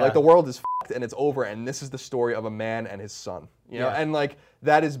it. Yeah, Yeah. like the world is f***ed and it's over, and this is the story of a man and his son. You know, Yeah. and like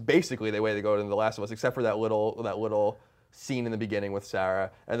that is basically the way they go to The Last of Us, except for that little scene in the beginning with Sarah,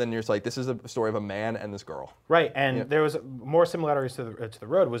 and then you're just like, this is a story of a man and this girl. Right, and there was more similarities to the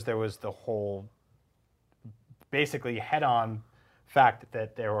Road. There was the whole basically head-on fact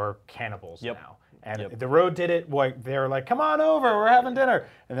that there were cannibals Yep. now, and Yep. the Road did it. Like they were like, "Come on over, we're having dinner,"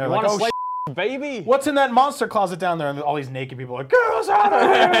 and they're You like, want to "Oh, slay baby? what's in that monster closet down there?" And all these naked people are like, "Get us out of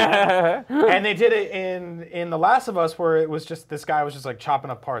here!" And they did it in The Last of Us, where it was just this guy was just like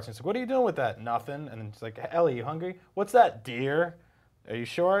chopping up parts. And he's like, "What are you doing with that?" Nothing. And then it's like, "Ellie, you hungry? What's that, deer? Are you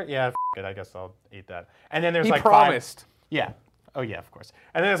sure?" "Yeah, f it. I guess I'll eat that." And then there's He like promised. yeah. Oh yeah, of course.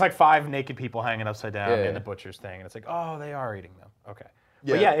 And then there's like 5 naked people hanging upside down Yeah. in the butcher's thing, and it's like, oh, they are eating them. Okay.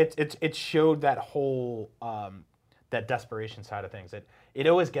 Yeah. But yeah, it showed that whole that desperation side of things. It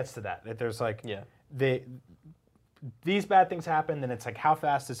always gets to that. That there's like Yeah. these bad things happen, then it's like how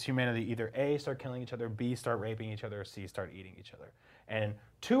fast does humanity either A, start killing each other, B, start raping each other, or C, start eating each other. And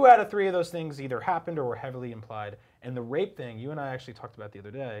 2 out of 3 of those things either happened or were heavily implied. And the rape thing, you and I actually talked about the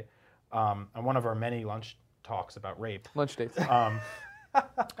other day on one of our many lunch talks about rape. Lunch dates.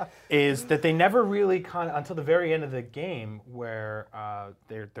 Is that they never really until the very end of the game where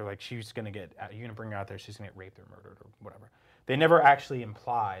they're like, she's gonna get, you're gonna bring her out there, she's gonna get raped or murdered or whatever. They never actually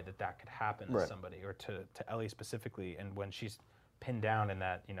imply that could happen to Right. somebody or to Ellie specifically. And when she's pinned down in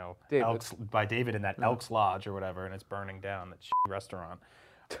that, David. by David in that Elks Lodge or whatever, and it's burning down that restaurant.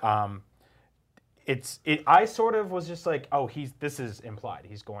 I sort of was just like, oh, this is implied.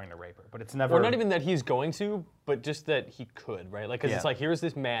 He's going to rape her, but it's never. Or not even that he's going to, but just that he could, right? Like, because Yeah. it's like, here's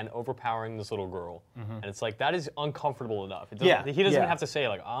this man overpowering this little girl, and it's like, that is uncomfortable enough. It doesn't, Yeah, He doesn't yeah. have to say,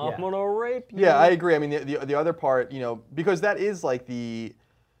 like, I'm Yeah. gonna rape you. Yeah, I agree. I mean, the other part, because that is like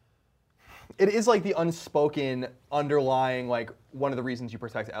it is like the unspoken underlying, like, one of the reasons you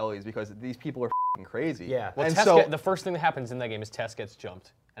protect Ellie is because these people are f***ing crazy. Yeah. Well, and Tess so the first thing that happens in that game is Tess gets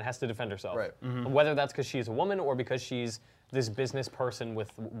jumped and has to defend herself. Right. Whether that's because she's a woman or because she's this business person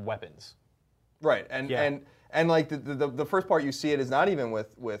with weapons. right, and Yeah. and like the first part you see it is not even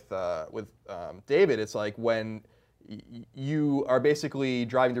with David. It's like when you are basically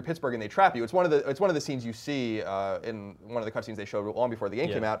driving through Pittsburgh and they trap you. It's one of the scenes you see in one of the cutscenes they showed long before the game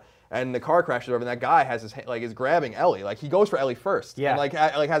came out. And the car crashes over, and that guy has his is grabbing Ellie. Like he goes for Ellie first, and like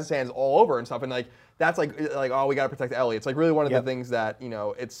has his hands all over and stuff. And like that's like oh, we gotta protect Ellie. It's like really one of the things that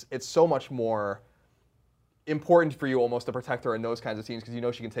it's so much more important for you almost to protect her in those kinds of scenes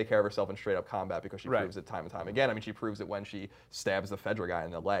because she can take care of herself in straight up combat because she proves it time and time again. I mean, she proves it when she stabs the Fedra guy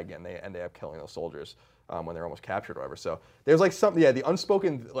in the leg and they end up killing those soldiers when they're almost captured or whatever. So there's like something, the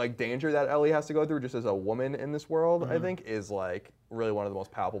unspoken like danger that Ellie has to go through just as a woman in this world, I think, is like really one of the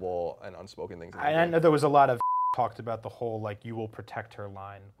most palpable and unspoken things. I know there was a lot of talked about the whole like you will protect her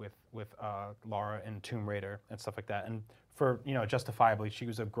line with Lara and Tomb Raider and stuff like that, and for justifiably she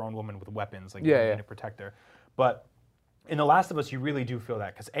was a grown woman with weapons, like you need to protect her. But in The Last of Us, you really do feel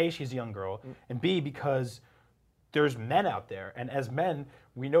that because A, she's a young girl, and B, because there's men out there, and as men,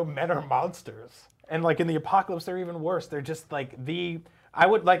 we know men are monsters. And like in the apocalypse, they're even worse. They're just like I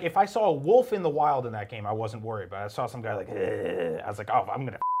would like if I saw a wolf in the wild in that game, I wasn't worried. But I saw some guy like, I was like, oh, I'm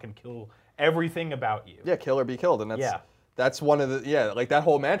gonna fucking kill everything about you. Yeah, kill or be killed, and that's one of the like that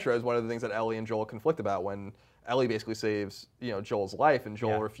whole mantra is one of the things that Ellie and Joel conflict about when Ellie basically saves Joel's life, and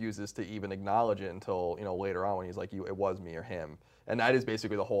Joel refuses to even acknowledge it until later on when he's like, it was me or him. And that is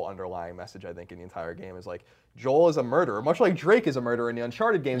basically the whole underlying message, I think, in the entire game is like, Joel is a murderer, much like Drake is a murderer in the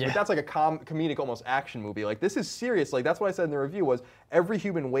Uncharted games, but that's like a comedic, almost action movie. Like, this is serious. Like, that's what I said in the review was every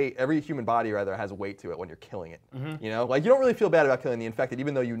human body has weight to it when you're killing it. Like, you don't really feel bad about killing the infected,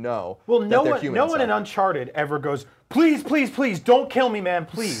 even though no one in Uncharted ever goes, please, please, please, don't kill me, man,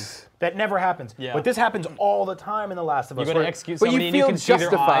 please. That never happens. Yeah. But this happens all the time in The Last of Us. You're going to execute somebody and you can see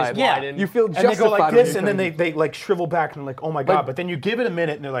their eyes widen. You feel justified. And they go like this, and then they like shrivel back and like, oh my God. But then you give it a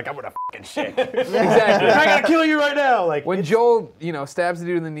minute, and they're like, I'm going to fucking shake. Exactly. I got to kill you right now. Like when Joel, stabs the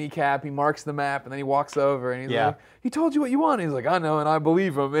dude in the kneecap, he marks the map, and then he walks over, and he's like, he told you what you want. He's like, I know, and I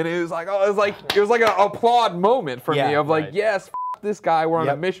believe him. And it was like, it was like an applaud moment for me of like, yes, this guy, we're on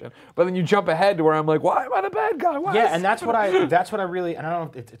a mission. But then you jump ahead to where I'm like, why am I the bad guy? And that's what I really, and I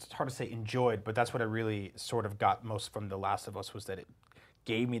don't know, it's hard to say enjoyed, but that's what I really sort of got most from The Last of Us was that it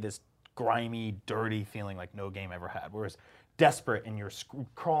gave me this grimy, dirty feeling like no game ever had. Whereas desperate and you're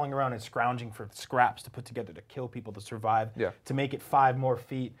crawling around and scrounging for scraps to put together to kill people to survive, to make it 5 more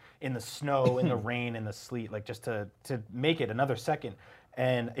feet in the snow, in the rain, in the sleet, like just to make it another second.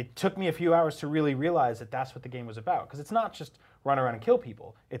 And it took me a few hours to really realize that that's what the game was about. Because it's not just run around and kill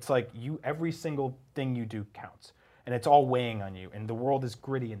people. It's like every single thing you do counts. And it's all weighing on you. And the world is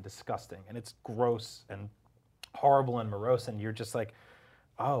gritty and disgusting. And it's gross and horrible and morose. And you're just like,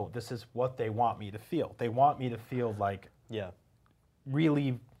 oh, this is what they want me to feel. They want me to feel like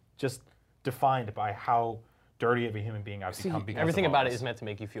really just defined by how dirty of a human being I've become. Everything about it is meant to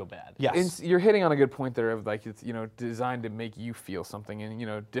make you feel bad. Yes. You're hitting on a good point there of like it's designed to make you feel something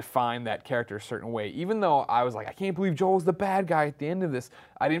and define that character a certain way. Even though I was like, I can't believe Joel's the bad guy at the end of this,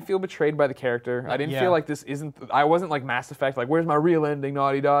 I didn't feel betrayed by the character. I didn't feel like I wasn't like Mass Effect, like where's my real ending,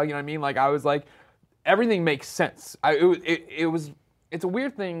 Naughty Dog? You know what I mean? Like I was like, everything makes sense. It's a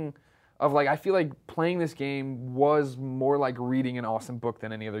weird thing of like, I feel like playing this game was more like reading an awesome book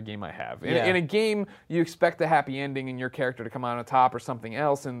than any other game I have. In a game, you expect a happy ending and your character to come out on top or something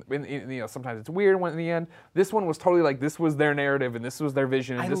else, and sometimes it's weird when in the end. This one was totally like, this was their narrative and this was their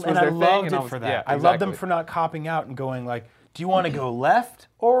vision and this was their thing. I loved it for that. I loved them for not copping out and going like, do you want to go left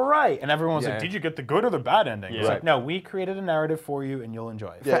or right? And everyone was like, did you get the good or the bad ending? It's like, no, we created a narrative for you and you'll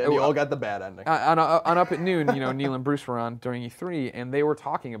enjoy it. Yeah, and you all got the bad ending. On Up at Noon, Neil and Bruce were on during E3, and they were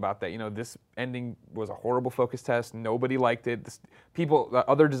talking about that. This ending was a horrible focus test. Nobody liked it.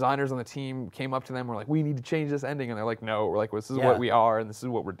 Other designers on the team came up to them and were like, we need to change this ending. And they're like, no, we're like, well, this is what we are and this is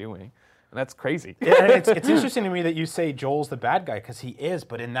what we're doing. And that's crazy. Yeah, and it's interesting to me that you say Joel's the bad guy, because he is,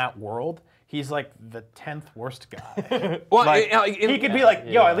 but in that world, he's like the 10th worst guy. Well, he could be like,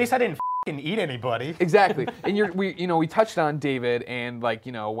 yo, at least I didn't eat anybody. Exactly. And we touched on David, and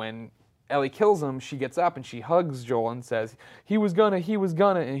when Ellie kills him, she gets up and she hugs Joel and says, he was gonna,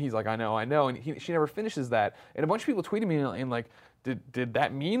 and he's like, I know, and she never finishes that. And a bunch of people tweeted me and like, did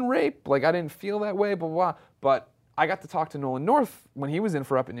that mean rape? Like, I didn't feel that way, blah, blah, blah. But I got to talk to Nolan North when he was in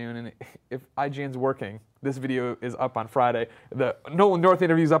for Up at Noon, and if IGN's working, this video is up on Friday. The Nolan North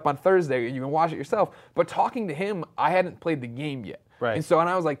interview is up on Thursday. You can watch it yourself. But talking to him, I hadn't played the game yet. Right. And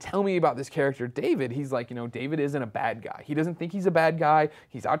I was like, tell me about this character, David. He's like, David isn't a bad guy. He doesn't think he's a bad guy.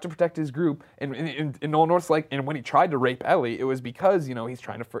 He's out to protect his group. And Nolan North's like, and when he tried to rape Ellie, it was because, he's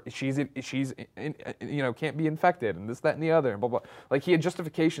trying to, she's can't be infected and this, that, and the other, and blah, blah. Like, he had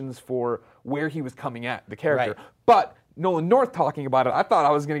justifications for where he was coming at the character. Right. But Nolan North talking about it, I thought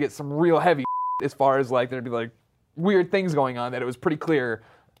I was going to get some real heavy as far as like, there'd be like, weird things going on that it was pretty clear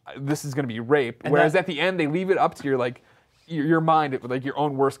this is going to be rape. Whereas at the end, they leave it up to your mind, like your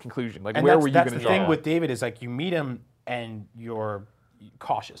own worst conclusion. Like, where were you going to That's draw? the thing with David is like you meet him and you're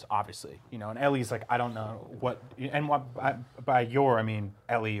cautious, obviously, and Ellie's like, I don't know what, and what by your I mean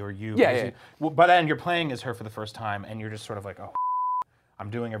Ellie or you. Yeah. But then you're playing as her for the first time, and you're just sort of like, oh, I'm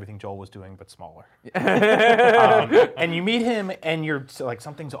doing everything Joel was doing, but smaller. And you meet him, and you're like,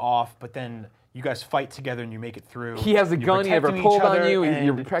 something's off, but then you guys fight together and you make it through. He has a You're gun. He never protecting pulled each on other, you. and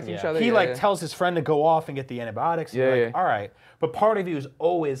You're protecting each other. He tells his friend to go off and get the antibiotics. And you're like, all right. But part of you is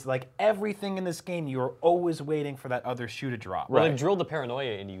always like everything in this game. You're always waiting for that other shoe to drop. Well, they've drilled the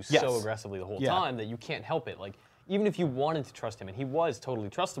paranoia into you Yes. so aggressively the whole Yeah. time that you can't help it. Like, even if you wanted to trust him, and he was totally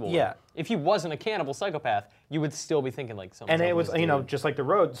trustable. Yeah. If he wasn't a cannibal psychopath, you would still be thinking like something. And it was, just like The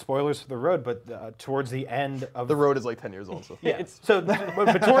Road. Spoilers for The Road, but towards the end of The Road is like 10 years old. So. Yeah.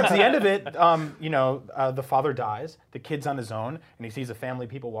 but towards the end of it, the father dies. The kid's on his own, and he sees a family of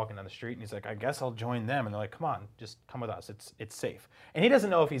people walking down the street, and he's like, "I guess I'll join them." And they're like, "Come on, just come with us. It's safe." And he doesn't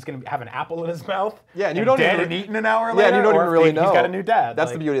know if he's going to have an apple in his mouth. Yeah, and you don't dead even- and eaten an hour Yeah, later. and you don't or even if really know. He's got a new dad.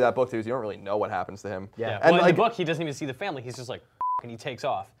 That's the beauty of that book too. Is you don't really know what happens to him. Yeah. And Well, in like, the book, he doesn't even see the family. He's just like, and he takes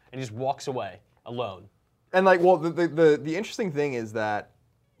off and he just walks away alone. And like, well, the interesting thing is that,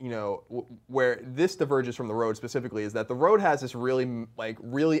 where this diverges from The Road specifically is that The Road has this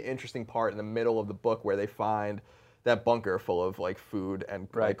really interesting part in the middle of the book where they find that bunker full of like food and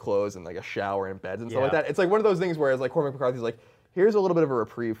like clothes and like a shower and beds and stuff like Yeah. that. It's like one of those things where it's like Cormac McCarthy's like, here's a little bit of a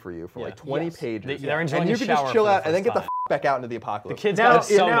reprieve for you for like 20 Yes. pages. They're enjoying and you the can just shower chill for the out and then first get the time. back out into the apocalypse. The kids Now, got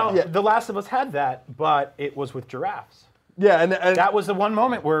so now mad. The Last of Us had that, but it was with giraffes. Yeah, and That was the one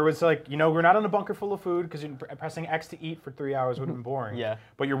moment where it was like, we're not in a bunker full of food because pressing X to eat for 3 hours would have been boring. Yeah.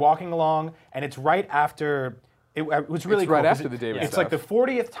 But you're walking along, and it's right after. It was really It's cool right 'cause after the David It's stuff. like the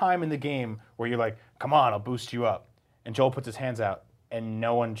 40th time in the game where you're like, "Come on, I'll boost you up," and Joel puts his hands out, and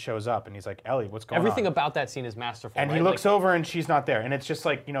no one shows up, and he's like, "Ellie, what's going Everything on?" about that scene is masterful. And he right? looks Like, over, and she's not there, and it's just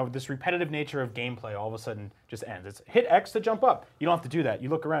like this repetitive nature of gameplay all of a sudden just ends. It's hit X to jump up. You don't have to do that. You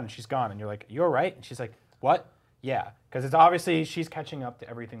look around, and she's gone, and you're like, "You all right?" And she's like, "What?" Yeah, because it's obviously she's catching up to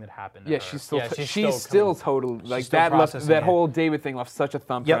everything that happened. to Yeah, her. she's still Yeah, she's she's still still totally like still that. processing That it. whole David thing left such a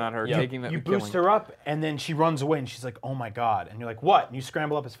thumbprint on her, Yep. taking that. You killing. boost her up, and then she runs away, and she's like, "Oh my god!" And you're like, "What?" And you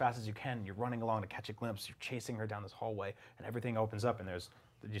scramble up as fast as you can. And you're running along to catch a glimpse. You're chasing her down this hallway, and everything opens up, and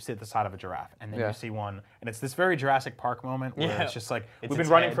you sit at the side of a giraffe, and then Yeah. you see one, and it's this very Jurassic Park moment where Yeah. it's just like It's we've been its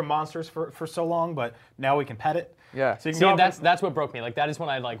running head. from monsters for so long, but now we can pet it. Yeah. So you can See, go up that's what broke me. Like, that is when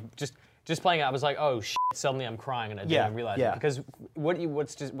I like just playing it. I was like, oh shit! Suddenly I'm crying, and I didn't Yeah, even realize yeah. it. Because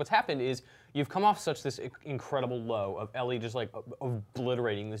what's happened is you've come off such this incredible low of Ellie just like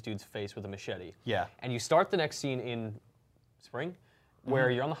obliterating this dude's face with a machete. Yeah. And you start the next scene in spring, where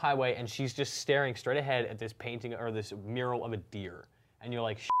Mm-hmm. you're on the highway and she's just staring straight ahead at this painting or this mural of a deer, and you're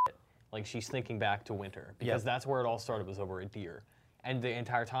like, shit. Like, she's thinking back to winter because that's where it all started, was over a deer. And the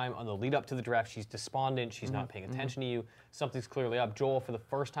entire time on the lead up to the draft, she's despondent. She's not paying attention to you. Something's clearly up. Joel, for the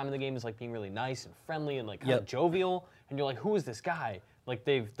first time in the game, is like being really nice and friendly and like kind of jovial. And you're like, who is this guy? Like,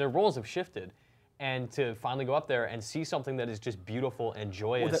 their roles have shifted. And to finally go up there and see something that is just beautiful and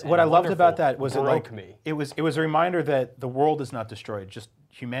joyous. What I and loved about wonderful that was broke me. it was a reminder that the world is not destroyed, just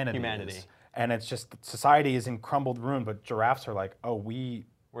humanity. Humanity. Is. And it's just society is in crumbled ruin, but giraffes are like, oh,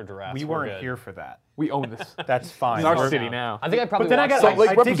 We're giraffes. we we're weren't good. here for that. We own this. That's fine. It's our We're- city now. I think I probably But then I watched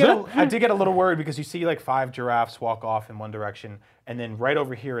got, some- I did get a little worried because you see like 5 giraffes walk off in one direction, and then right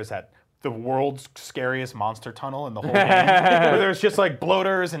over here is that the world's scariest monster tunnel in the whole game, where there's just like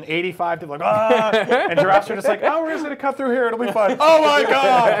bloaters and 85 people like and giraffes are just like, oh, we're just gonna cut through here, it'll be fun. Oh my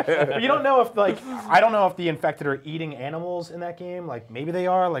god! But you don't know if I don't know if the infected are eating animals in that game. Like maybe they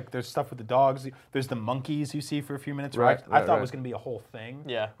are. Like there's stuff with the dogs. There's the monkeys you see for a few minutes. Right, I right, thought right. it was gonna be a whole thing.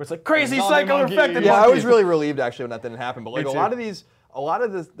 Yeah. Where it's like crazy Zombie psycho monkeys. infected Yeah, I monkeys. was really relieved actually when that didn't happen. But like Me a too. lot of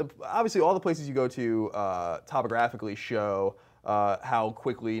this, obviously all the places you go to topographically show how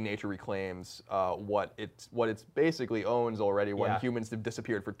quickly nature reclaims what it's basically owns already when Yeah. humans have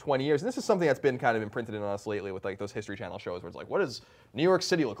disappeared for 20 years. And this is something that's been kind of imprinted in us lately with like those History Channel shows where it's like, what does New York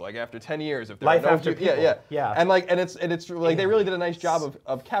City look like after 10 years? If there Life are no after yeah, people. yeah, Yeah. And it's like they really did a nice job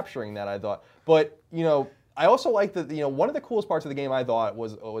of capturing that, I thought. But I also like that, one of the coolest parts of the game I thought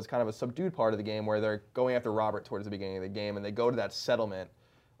was kind of a subdued part of the game where they're going after Robert towards the beginning of the game and they go to that settlement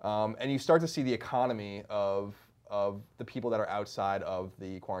and you start to see the economy of the people that are outside of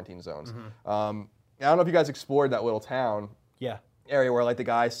the quarantine zones. I don't know if you guys explored that little town. Yeah. area where like the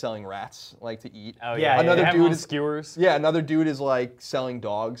guy's selling rats like to eat. Oh Yeah, Another They have dude them on is skewers. Yeah, another dude is like selling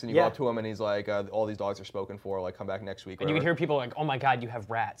dogs, and you Yeah. go up to him and he's like, all these dogs are spoken for. Like, come back next week. And you can whatever. hear people like, "Oh my God, you have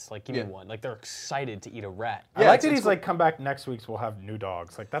rats! Like, give Yeah. me one!" Like they're excited to eat a rat. I Yeah, like it's- that it's he's like, come back next week, we'll have new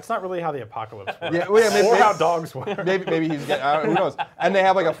dogs. Like, that's not really how the apocalypse works. Yeah, well, yeah, maybe- or how maybe- dogs work. Maybe he's who knows. And they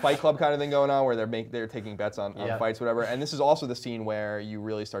have like a Fight Club kind of thing going on where they're taking bets on Yeah. fights, whatever. And this is also the scene where you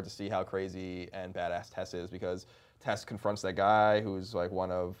really start to see how crazy and badass Tess is, because Tess confronts that guy who's like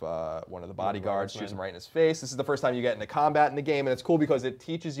one of the bodyguards, shoots him right in his face. This is the first time you get into combat in the game, and it's cool because it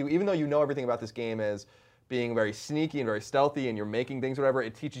teaches you, even though you know everything about this game as being very sneaky and very stealthy, and you're making things, whatever,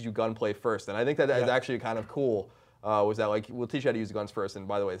 it teaches you gunplay first. And I think that is actually kind of cool. Was that like we'll teach you how to use the guns first, and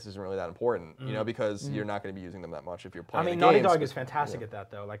by the way, this isn't really that important, you know, because you're not going to be using them that much if you're I playing. mean, the Naughty games, Dog but- is fantastic at that,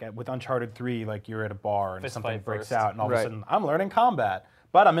 though. Like with Uncharted 3, like you're at a bar and Fist something fight breaks first. out, and all of a Right. sudden I'm learning combat,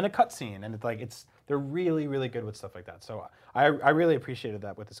 but I'm in a cutscene, and they're really, really good with stuff like that. So I really appreciated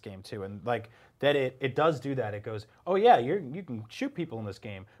that with this game too, and like that it does do that. It goes, oh yeah, you can shoot people in this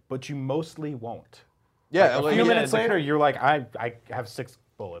game, but you mostly won't. Yeah, A like, few yeah, minutes later, you're like, I have 6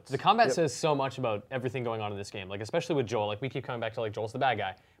 bullets. The combat says so much about everything going on in this game, like especially with Joel. Like we keep coming back to like Joel's the bad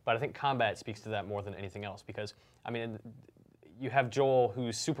guy, but I think combat speaks to that more than anything else, because I mean, you have Joel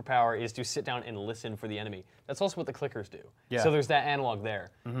whose superpower is to sit down and listen for the enemy. That's also what the clickers do. Yeah. So there's that analog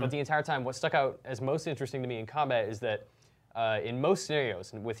there. But the entire time, what stuck out as most interesting to me in combat is that in most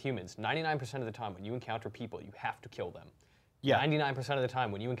scenarios with humans, 99% of the time when you encounter people, you have to kill them. Yeah. 99% of the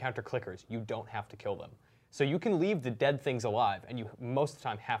time when you encounter clickers, you don't have to kill them. So you can leave the dead things alive, and you most of the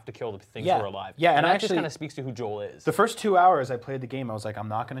time have to kill the things Yeah. who are alive. Yeah, and that actually- just kind of speaks to who Joel is. The first 2 hours I played the game, I was like, I'm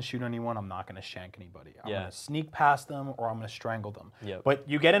not going to shoot anyone. I'm not going to shank anybody. I'm Yeah. going to sneak past them, or I'm going to strangle them. Yep. But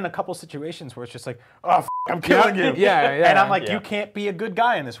you get in a couple situations where it's just like, oh, I'm killing you. Yeah, yeah. And I'm like, Yeah. you can't be a good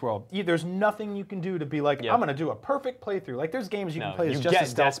guy in this world. There's nothing you can do to be like, Yep. I'm going to do a perfect playthrough. Like, there's games you No, can play as you just get a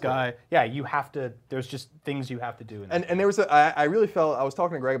stealth desperate. guy. Yeah, you have to. There's just things you have to do. And there was I really felt, I was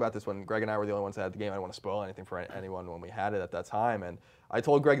talking to Greg about this when Greg and I were the only ones that had the game. I didn't want to spoil anything for anyone when we had it at that time. And I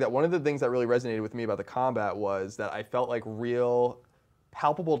told Greg that one of the things that really resonated with me about the combat was that I felt like real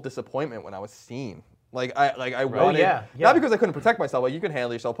palpable disappointment when I was seen. Like I wanted, yeah, yeah. not because I couldn't protect myself, like you can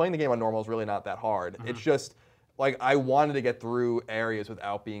handle yourself. Playing the game on normal is really not that hard. Mm-hmm. It's just like I wanted to get through areas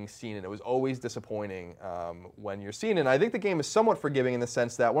without being seen, and it was always disappointing when you're seen. And I think the game is somewhat forgiving in the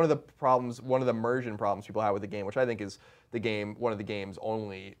sense that one of the immersion problems people have with the game, which I think is one of the game's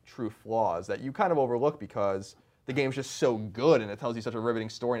only true flaws, that you kind of overlook because the game's just so good and it tells you such a riveting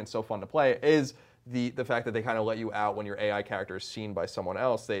story and it's so fun to play, is the fact that they kind of let you out when your AI character is seen by someone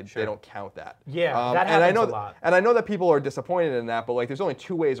else. They don't count that. Yeah, that and I happens know a lot. And I know that people are disappointed in that, but like there's only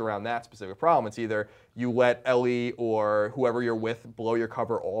 2 ways around that specific problem. It's either you let Ellie or whoever you're with blow your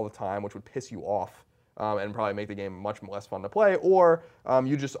cover all the time, which would piss you off. And probably make the game much less fun to play, or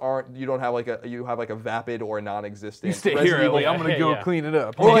you have like a vapid or non-existent. You stay Resident here, Evil- Ellie. I'm gonna go Yeah. clean it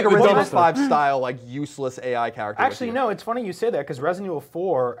up. or like a What Resident Evil else? 5 style, like useless AI character. with Actually, you. no, it's funny you say that because Resident Evil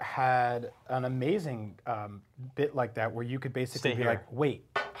 4 had an amazing bit like that where you could basically Stay be here. like, wait,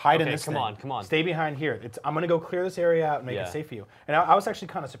 hide in Okay, this come thing. on, come on. Stay behind here. I'm going to go clear this area out and make Yeah. it safe for you. And I was actually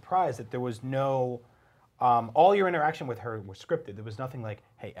kind of surprised that there was no, all your interaction with her was scripted. There was nothing like,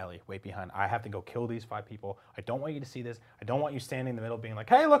 hey, Ellie, wait behind. I have to go kill these 5 people. I don't want you to see this. I don't want you standing in the middle being like,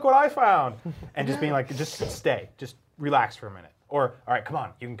 hey, look what I found. And just being like, just stay. Just relax for a minute. Or, all right, come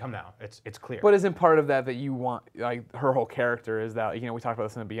on, you can come now. It's clear. But isn't part of that you want, like, her whole character is that, we talked about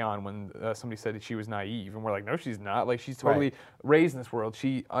this in Beyond when somebody said that she was naive, and we're like, no, she's not. Like, she's totally raised in this world.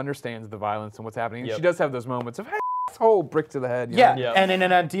 She understands the violence and what's happening. Yep. She does have those moments of, hey, whole brick to the head. you Yeah, know? Yeah. and in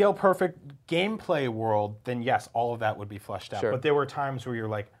an ideal, perfect gameplay world, then yes, all of that would be fleshed out. Sure. But there were times where you're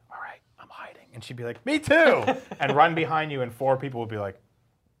like, all right, I'm hiding. And she'd be like, me too! And run behind you, and 4 people would be like,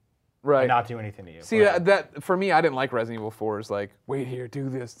 Right. and not do anything to you. See, that for me, I didn't like Resident Evil 4's like, wait here, do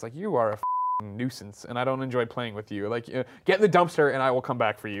this. It's like, you are a nuisance, and I don't enjoy playing with you. Like, get in the dumpster, and I will come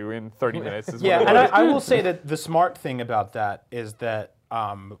back for you in 30 minutes. Is Yeah, what and it was. I will say that the smart thing about that is that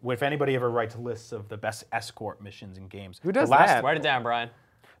if anybody ever writes lists of the best escort missions in games, Who does the last, that? Write it down, Brian.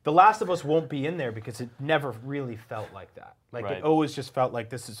 The Last of Us won't be in there because it never really felt like that. Like Right. it always just felt like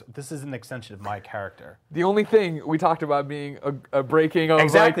this is an extension of my character. The only thing we talked about being a breaking of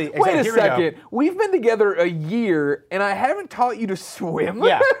Exactly, like, wait exactly. a Here we go. second, we've been together a year and I haven't taught you to swim.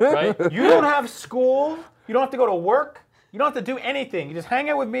 Yeah, Right? You don't have school. You don't have to go to work. You don't have to do anything. You just hang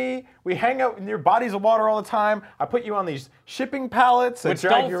out with me. We hang out in your bodies of water all the time. I put you on these shipping pallets that Which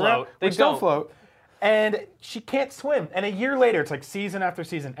drag don't you float. around, They which don't don't. float. And she can't swim. And a year later, it's like season after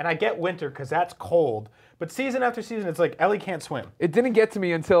season. And I get winter because that's cold. But season after season, it's like Ellie can't swim. It didn't get to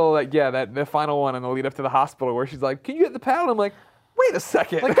me until the final one and the lead up to the hospital where she's like, can you get the paddle? I'm like, wait a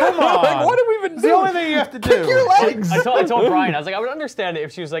second. Like, come on. Like, what have we been It's the doing? only thing you have to do. Kick your legs. I told Brian, I was like, I would understand it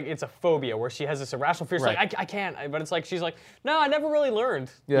if she was like, it's a phobia where she has this irrational fear. She's Right. like, I can't. But it's like, she's like, no, I never really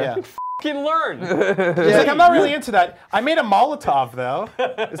learned. Yeah. Fucking learn. He's like, I'm not really into that. I made a Molotov, though.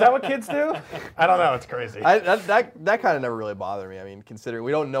 Is that what kids do? I don't know. It's crazy. That kind of never really bothered me. I mean, considering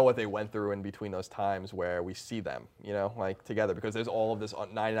we don't know what they went through in between those times where we see them, like together, because there's all of this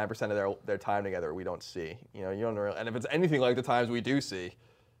 99% of their time together we don't see. You don't really, and if it's anything like the times we do see,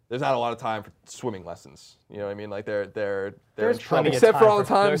 there's not a lot of time for swimming lessons. You know what I mean? Like they're There's in trouble. plenty of Except for all the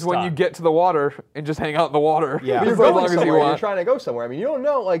time times no when you stop. get to the water and just hang out in the water. Yeah. But you're for as going long as you somewhere. You're want. trying to go somewhere. I mean, you don't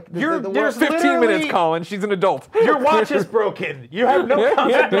know. Like There's 15 literally- minutes, Colin. She's an adult. Your watch is broken. You have no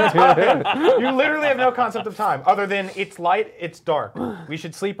concept of time. You literally have no concept of time other than it's light, it's dark. We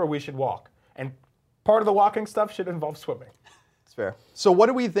should sleep or we should walk. And part of the walking stuff should involve swimming. It's fair. So what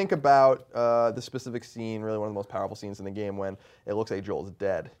do we think about the specific scene, really one of the most powerful scenes in the game, when it looks like Joel's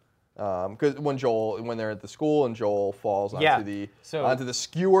dead? Because when they're at the school and Joel falls onto the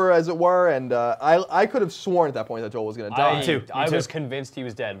skewer, as it were, and I could have sworn at that point that Joel was going to die. I was convinced he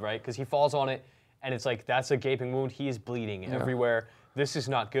was dead, right? Because he falls on it, and it's like, that's a gaping wound. He is bleeding everywhere. This is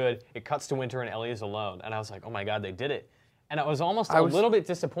not good. It cuts to Winter, and Ellie is alone. And I was like, oh my God, they did it. And I was almost a little bit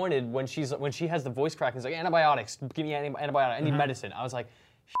disappointed when she has the voice crack and it's like, antibiotics, give me antibiotic, I need medicine. I was like,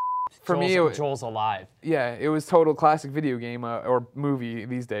 For me, Joel's alive. Yeah, it was total classic video game or movie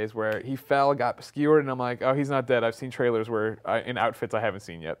these days where he fell, got skewered, and I'm like, oh, he's not dead. I've seen trailers where in outfits I haven't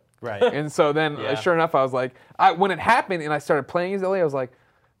seen yet. Right. And so then, Yeah. sure enough, I was like, when it happened and I started playing as Ellie, I was like,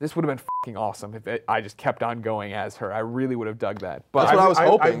 this would have been fucking awesome if I just kept on going as her. I really would have dug that. But That's what I was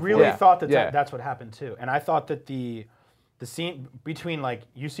hoping I for. really Yeah. thought that Yeah. that's what happened too. And I thought that the scene between, like,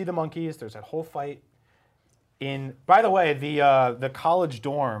 you see the monkeys, there's that whole fight. By the way, the college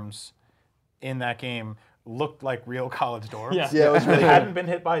dorms in that game looked like real college dorms. Yeah. Yeah, it was They really hadn't been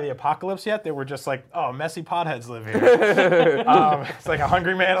hit by the apocalypse yet. They were just like, oh, messy potheads live here. It's like a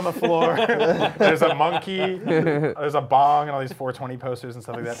hungry man on the floor. There's a monkey. There's a bong and all these 420 posters and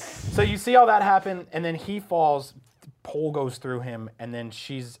stuff like that. So you see all that happen, and then he falls. The pole goes through him, and then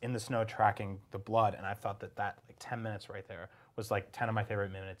she's in the snow tracking the blood. And I thought that like 10 minutes right there was like 10 of my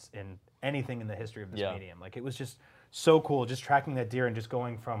favorite minutes in anything in the history of this medium. Like, it was just so cool, just tracking that deer and just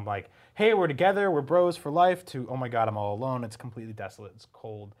going from like, hey, we're together, we're bros for life, to, oh my God, I'm all alone, it's completely desolate, it's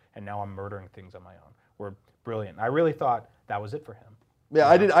cold, and now I'm murdering things on my own. We're brilliant. I really thought that was it for him. Yeah,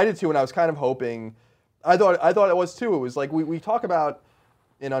 I did too, and I was kind of hoping. I thought it was too. It was like we talk about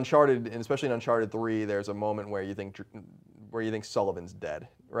in Uncharted, and especially in Uncharted 3, there's a moment where you think Sullivan's dead,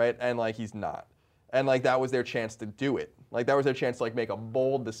 right? And like he's not. And like that was their chance to do it. Like that was their chance to like make a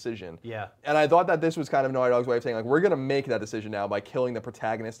bold decision. Yeah. And I thought that this was kind of Naughty Dog's way of saying like we're gonna make that decision now by killing the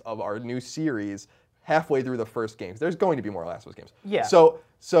protagonist of our new series halfway through the first games. There's going to be more Last of Us games. Yeah. So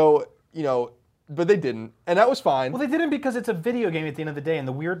but they didn't, and that was fine. Well, they didn't because it's a video game at the end of the day, and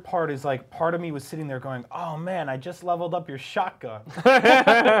the weird part is like part of me was sitting there going, oh man, I just leveled up your shotgun.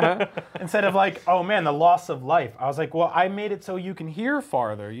 Instead of like, oh man, the loss of life. I was like, well, I made it so you can hear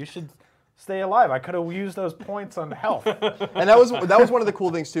farther. You should stay alive. I could have used those points on health. And that was one of the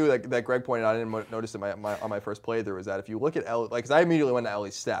cool things too that Greg pointed out. I didn't notice it on my first playthrough is that if you look at Ellie, like, because I immediately went to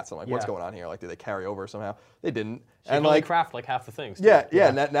Ellie's stats. I'm like, what's Yeah. going on here? Like, did they carry over somehow? They didn't. She can only craft like half the things. too. yeah,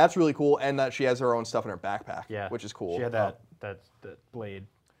 and that's really cool. And that she has her own stuff in her backpack, which is cool. She had that blade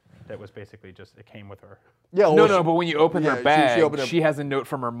that was basically just, it came with her. Yeah, well, No, but when you open yeah, her bag, she opened her- she has a note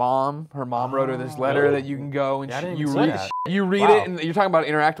from her mom. Her mom wrote her this letter that you can go and Yeah, I didn't you see read. that. You read Wow. it, and you're talking about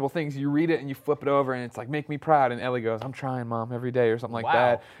interactable things. You read it and you flip it over, and it's like, "Make me proud." And Ellie goes, "I'm trying, Mom, every day," or something like Wow.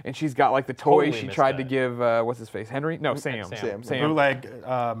 that. And she's got like the toy Totally she missed tried to that. give. What's his face? Henry? No, Sam. Sam. Bootleg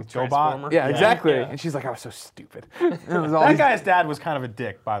GoBot. Transformer. Yeah, exactly. Yeah. And she's like, "I was so stupid." And it was all That these- guy's dad was kind of a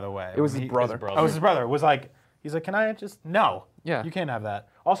dick, by the way. It was his brother. Oh, it was his brother. Was like, he's like, can I just, no. Yeah. You can't have that.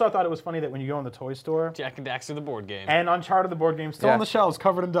 Also, I thought it was funny that when you go in the toy store, Jack and Daxter the board game. and Uncharted the board game, still Yeah. on the shelves,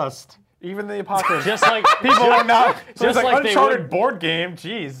 covered in dust. Even the apocalypse. just like People are not. So it's just like like they Uncharted would- board game.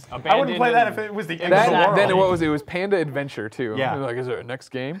 Jeez, I wouldn't Abandoned play that and- if it was the end of the That, world. then what was it? It was Panda Adventure too. Yeah. They're like, is there a next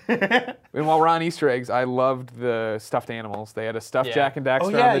game? And while we're on Easter eggs, I loved the stuffed animals. They had a stuffed Yeah. Jack and Daxter Oh,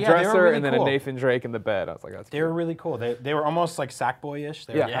 on yeah, the yeah, they were dresser, really and then cool. a Nathan Drake in the bed. I was like, that's They were really cool. They were almost like Sackboy-ish.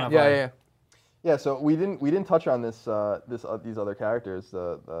 They were yeah, kind of yeah, like, yeah. Yeah, so we didn't touch on these other characters,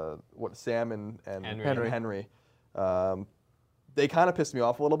 Sam and Henry. They kind of pissed me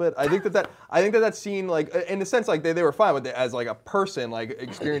off a little bit. I think that scene, like, in a sense, like they were fine, but as like a person, like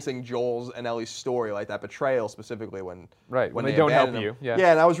experiencing Joel's and Ellie's story, like that betrayal specifically when Right, when they don't help abandoned you, him. yeah.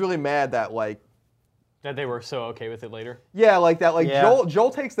 Yeah, and I was really mad that like That they were so okay with it later. Yeah, like that. Like Yeah. Joel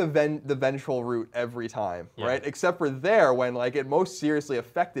takes the vengeful route every time, right? Except for there when like it most seriously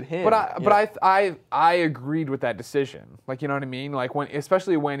affected him. I agreed with that decision. Like, you know what I mean? Like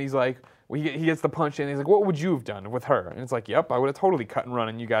especially when he's like, he gets the punch in. He's like, what would you have done with her? And it's like, yep, I would have totally cut and run.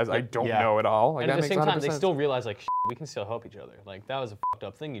 And you guys, I don't know at all. Like, And at that the same makes time, they 100% still realize like we can still help each other. Like that was a fucked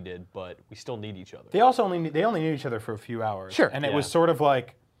up thing you did, but we still need each other. They also only knew each other for a few hours. Sure. And it was sort of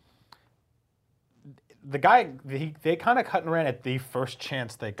like the guy, they kind of cut and ran at the first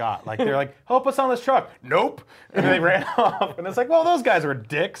chance they got. Like, they're like, help us on this truck. Nope. And they ran off. And it's like, well, those guys are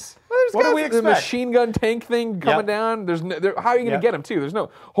dicks. What do we expect? The machine gun tank thing coming down. There's how are you going to get him too? There's no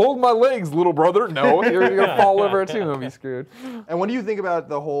hold my legs, little brother. No, you're going to fall over too. He'll be screwed. And what do you think about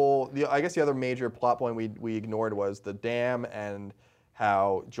the whole? I guess the other major plot point we ignored was the dam and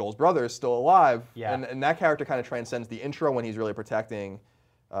how Joel's brother is still alive. Yeah. And that character kind of transcends the intro when he's really protecting,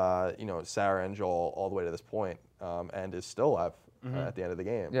 Sarah and Joel all the way to this point, and is still alive at the end of the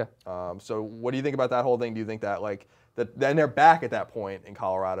game. Yeah. So what do you think about that whole thing? Do you think that then they're back at that point in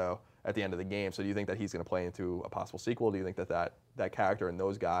Colorado at the end of the game? So do you think that he's going to play into a possible sequel? Do you think that character and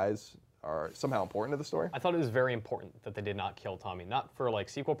those guys are somehow important to the story? I thought it was very important that they did not kill Tommy, not for like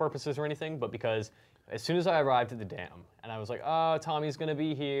sequel purposes or anything, but because as soon as I arrived at the dam and I was like, oh, Tommy's gonna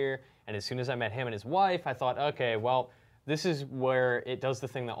be here, and as soon as I met him and his wife, I thought, okay, well, this is where it does the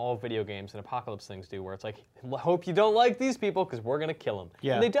thing that all video games and apocalypse things do, where it's like, hope you don't like these people because we're gonna kill them.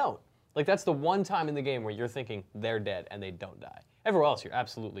 Yeah. And they don't. Like that's the one time in the game where you're thinking they're dead and they don't die. Everywhere else, you're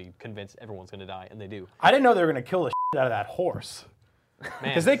absolutely convinced everyone's gonna die, and they do. I didn't know they were going to kill the shit out of that horse.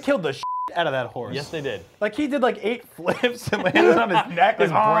 Because they killed the shit out of that horse. Yes, they did. Like, he did like 8 flips and landed on his neck.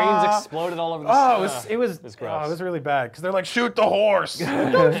 His like, brains exploded all over the it was gross. Oh, it was really bad. Because they're like, shoot the horse.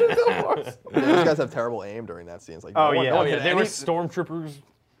 Don't shoot the horse. Those guys have terrible aim during that scene. It's like, Oh, no one- yeah. no Oh one yeah, hit they were any- stormtroopers.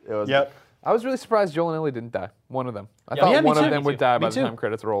 It was, Yep. I was really surprised Joel and Ellie didn't die. One of them. I Yeah, thought me one too, of them me would too. die Me by the too. time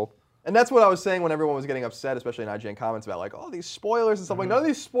credits rolled. And that's what I was saying when everyone was getting upset, especially in IGN comments about like, oh, these spoilers and stuff. Like, none of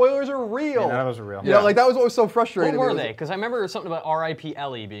these spoilers are real. Yeah, none of those are real. You know, like that was what was so frustrating. What to were me, was- they? Because I remember something about R.I.P.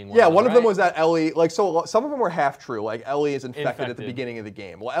 Ellie being one. Yeah, of them, one of them right? was that Ellie, like, so some of them were half true. Like, Ellie is infected at the Infected. beginning of the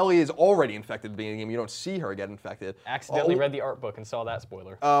game. Well, Ellie is already infected at the beginning of the game. You don't see her get infected. Accidentally read the art book and saw that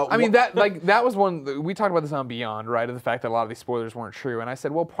spoiler. I mean, that was one, we talked about this on Beyond, right? Of the fact that a lot of these spoilers weren't true. And I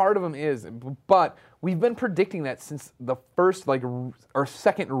said, well, part of them is, but we've been predicting that since the first, or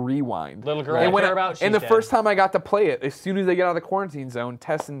second rewind. Little girl and I when care about, and she's the first time I got to play it, as soon as they get out of the quarantine zone,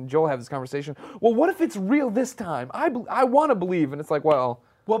 Tess and Joel have this conversation. Well, what if it's real this time? I want to believe. And it's like, well,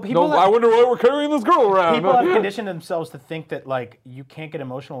 people no, have- I wonder why we're carrying this girl around. People have conditioned themselves to think that like you can't get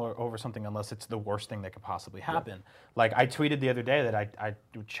emotional over something unless it's the worst thing that could possibly happen. Like I tweeted the other day that I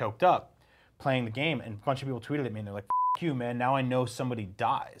choked up playing the game, and a bunch of people tweeted at me and they're like, "F you, man! Now I know somebody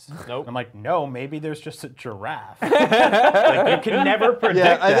dies." Nope. I'm like, no, maybe there's just a giraffe. Like you can never predict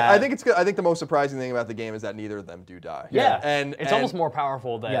Yeah, that. I think it's good. I think the most surprising thing about the game is that neither of them do die. yeah, and it's almost more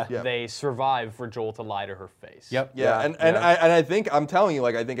powerful that Yeah. they survive for Joel to lie to her face. Yep. Yeah, and I think I'm telling you,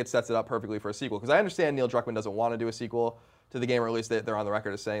 like, I think it sets it up perfectly for a sequel because I understand Neil Druckmann doesn't want to do a sequel to the game, or at least they're on the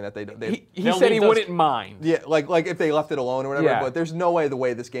record as saying that they He They'll said leave he those- wouldn't mind. yeah, like if they left it alone or whatever. Yeah. But there's no way the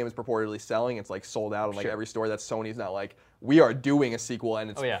way this game is purportedly selling, it's like sold out in like every store. That Sony's not like we are doing a sequel and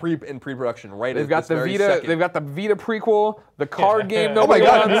it's Oh, yeah. in pre-production right. They've at got this the very Vita. second. They've got the Vita prequel, the card game. Oh my Nobody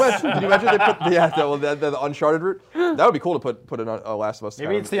God! wants. Did you imagine they put the Uncharted route? That would be cool to put a Last of Us. Maybe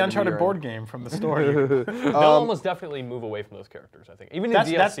kind it's of the in Uncharted year board end. game from the story. They'll almost definitely move away from those characters. I think even in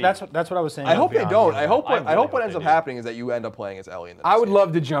DLC. That's what I was saying. I hope they Beyond don't. the I other hope I what really ends hope up they do. happening is that you end up playing as Ellie in the I would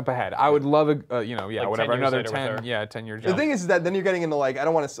love to jump ahead. I would love a, Like whatever, 10 years another later with 10, her. 10-year The jump. thing is that then you're getting into like I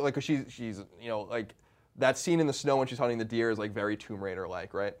don't want to like because she's like that scene in the snow when she's hunting the deer is like very Tomb Raider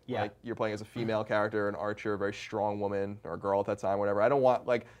like, right? Yeah. Like you're playing as a female character, an archer, a very strong woman or a girl at that time, whatever. I don't want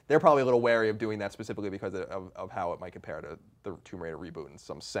like they're probably a little wary of doing that specifically because of how it might compare to the Tomb Raider reboot in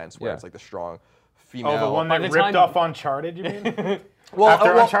some sense, where Yeah. it's like the strong female. Oh, the one By that the ripped time- off Uncharted, you mean? well,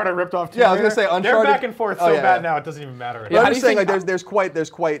 After well, Uncharted ripped off Tomb yeah, I was gonna Raider? say They're Uncharted- back and forth oh, so yeah, bad yeah. now it doesn't even matter But anymore. how I'm do just you saying, think-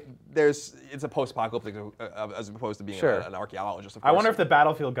 like, it's a post-apocalyptic as opposed to being Sure. an archaeologist. Of I course. wonder if the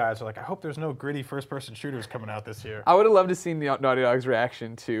Battlefield guys are like, I hope there's no gritty first-person shooters coming out this year. I would have loved to see Naughty Dog's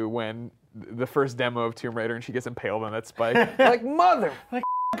reaction to when the first demo of Tomb Raider and she gets impaled on that spike. Like, mother.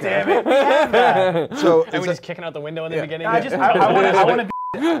 Damn it, we had that. so. and it's we just kicking out the window in the beginning. I want to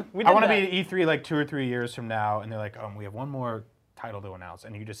We I did want to that. be at E3 like 2 or 3 years from now, and they're like, we have one more title to announce,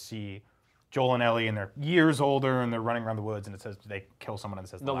 and you just see Joel and Ellie, and they're years older, and they're running around the woods, and it says they kill someone, and it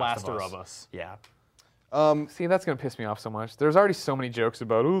says The Last Laster of Us. Yeah. See, that's gonna piss me off so much. There's already so many jokes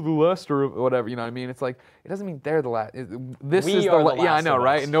about the Lester or whatever. You know what I mean? It's like it doesn't mean they're the last. This We is are the yeah, I last know, of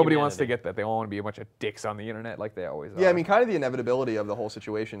right? us, And nobody wants to humanity. get that. They all want to be a bunch of dicks on the internet like they always are. Yeah, I mean, kind of the inevitability of the whole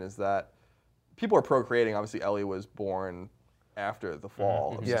situation is that people are procreating. Obviously, Ellie was born after the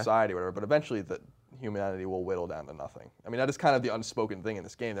fall of Yeah. society, or whatever. But eventually, the humanity will whittle down to nothing. I mean, that is kind of the unspoken thing in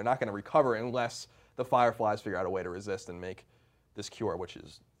this game. They're not going to recover unless the Fireflies figure out a way to resist and make this cure, which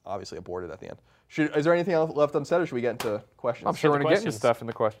is obviously aborted at the end. Is there anything else left unsaid, or should we get into questions? I'm sure we're the gonna get into questions. stuff in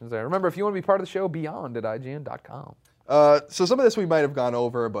the questions there. Remember, if you want to be part of the show, beyond at IGN.com. So some of this we might have gone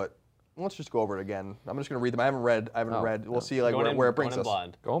over, but let's just go over it again. I'm just going to read them. I haven't read. We'll see like Going where in- it brings going in us.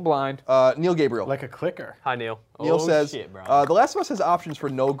 blind. Going blind. Neil Gabriel. Like a clicker. Hi, Neil. Neil Oh, says, shit, bro. The Last of Us has options for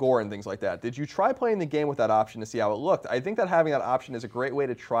no gore and things like that. Did you try playing the game with that option to see how it looked? I think that having that option is a great way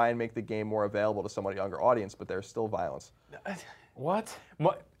to try and make the game more available to somewhat younger audience, but there's still violence. What?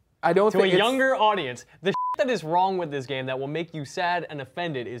 I don't To a think it's- younger audience, the that is wrong with this game that will make you sad and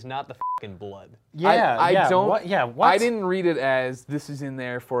offended is not the fucking blood. Yeah, I yeah. don't. What? Yeah, what? I didn't read it as this is in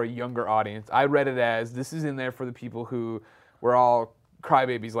there for a younger audience. I read it as this is in there for the people who were all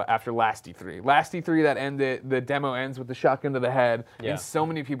crybabies after last E3. Last E3 that ended, the demo ends with the shotgun to the head, Yeah. and so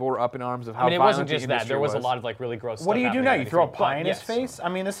many people were up in arms of how I mean, it violent wasn't the just that. industry There was a lot of like really gross What stuff do you do happening now? in You the throw a game. pie But in his yes. face? I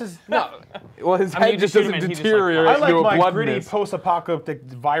mean, this is. No, well, his I mean, head you just just shoot him doesn't and he just, like, deteriorate I like into a my blood gritty mist. post-apocalyptic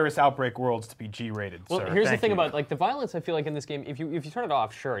virus outbreak worlds to be G-rated. Well, sir. here's the Thank thing you. about like the violence. I feel like in this game, if you turn it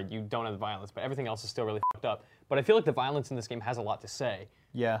off, sure, you don't have the violence, but everything else is still really fucked up. But I feel like the violence in this game has a lot to say.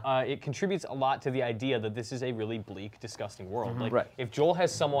 Yeah. It contributes a lot to the idea that this is a really bleak, disgusting world. Like, Right. if Joel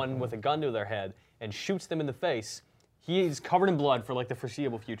has someone with a gun to their head and shoots them in the face, he is covered in blood for like the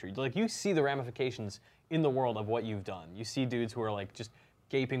foreseeable future. Like, you see the ramifications in the world of what you've done. You see dudes who are like just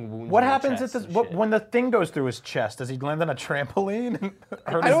gaping wounds. What in their happens chests at this, and what, shit. when the thing goes through his chest? Does he land on a trampoline? And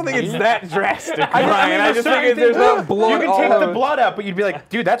hurt I his don't think it's knee? that drastic, I Ryan. I mean, just there's think certain there's things- not blood You all can take the over. blood out, but you'd be like,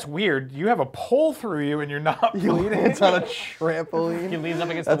 dude, that's weird. You have a pole through you and you're not bleeding. It's on a He trampoline. leans up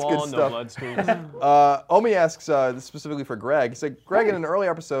against That's the good wall and no stuff. blood streaks. Omi asks, this specifically for Greg. He said, Greg, in an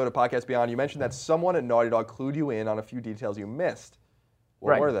earlier episode of Podcast Beyond, you mentioned that someone at Naughty Dog clued you in on a few details you missed.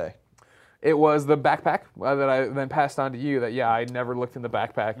 What Right. were they? It was the backpack that I then passed on to you. That I never looked in the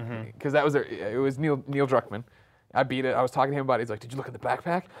backpack because that was it was Neil Druckmann. I beat it. I was talking to him about it. He's like, "Did you look in the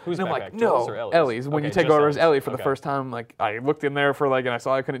backpack?" Whose and I'm backpack? like, Joel's "No, or Ellie's?" Ellie's." When Okay, you take just over as Ellie's. Ellie for the Okay. first time, like I looked in there for and I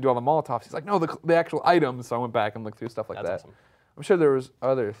saw I couldn't do all the Molotovs. He's like, "No, the actual items." So I went back and looked through stuff like That's that. awesome. I'm sure there was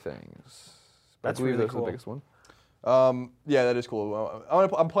other things. But That's I believe really that was cool. the biggest one. Yeah, that is cool. I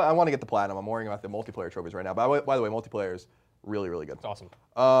want to get the platinum. I'm worrying about the multiplayer trophies right now. By the way, multiplayer is really, really good. It's awesome.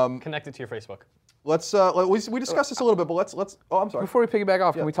 Connect it to your Facebook. Let's we discussed this a little bit, but let's. Oh, I'm sorry. Before we piggyback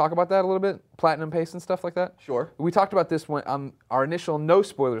off, Yeah. can we talk about that a little bit? Platinum pace and stuff like that. Sure. We talked about this when on our initial no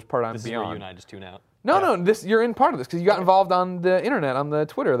spoilers part on This is where you Beyond. and I just tune out. No, this you're in part of this because you got involved on the internet, on the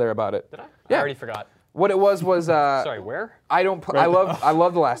Twitter there about it. Did I? Yeah. I already forgot. What it was Sorry, where? I don't. I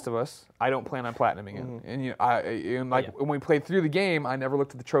love The Last of Us. I don't plan on platinuming it. And when we played through the game, I never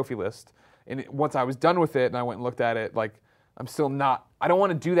looked at the trophy list. And once I was done with it, and I went and looked at it, like I'm still not. I don't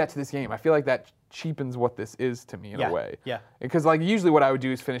want to do that to this game. I feel like that cheapens what this is to me in Yeah, a way. yeah. Because like usually what I would do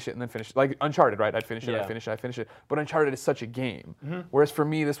is finish it and then finish it. Like Uncharted, right? I'd finish it, Yeah. I'd finish it, I'd finish it. But Uncharted is such a game. Whereas for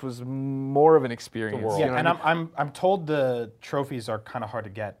me, this was more of an experience. world. you Yeah, know and what I mean? I'm told the trophies are kind of hard to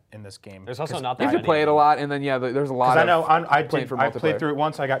get in this game. There's also not that You have to many play it a of them. lot, and then there's a lot. Because I know I playing for played multiplayer. through it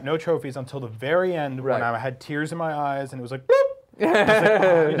once. I got no trophies until the very end Right. when I had tears in my eyes and it was like, boop. You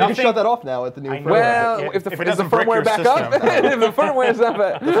can Nothing- shut that off now at the new I know. firmware. Well, Yeah, if if the it is the doesn't brick firmware your back up, system. if the firmware's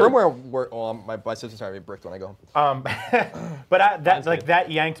up, The firmware, my sister's having me bricked when I go home. But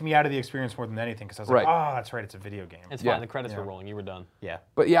that yanked me out of the experience more than anything because I was like, Right. oh, that's right, it's a video game. It's Yeah. fine. The credits were rolling. You were done. Yeah.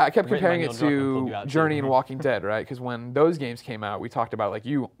 But yeah, I kept Written by comparing it Neil Druckmann pulled to you out, too. Journey and Walking Dead, right? Because when those games came out, we talked about like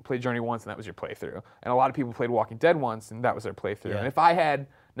you played Journey once and that was your playthrough, and a lot of people played Walking Dead once and that was their playthrough. Yeah. And if I had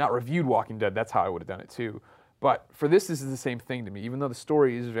not reviewed Walking Dead, that's how I would have done it too. But for this is the same thing to me, even though the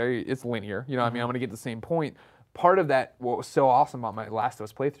story is it's linear. You know what I mean? I'm going to get the same point. Part of that, what was so awesome about my Last of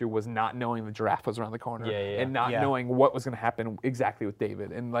Us playthrough was not knowing the giraffe was around the corner and not Yeah. knowing what was going to happen exactly with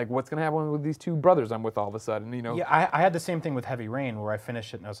David and like what's going to happen with these two brothers I'm with all of a sudden. You know? Yeah, I had the same thing with Heavy Rain where I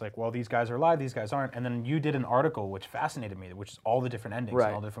finished it and I was like, well, these guys are alive, these guys aren't. And then you did an article which fascinated me, which is all the different endings Right.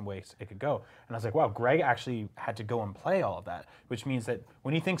 and all the different ways it could go. And I was like, wow, Greg actually had to go and play all of that, which means that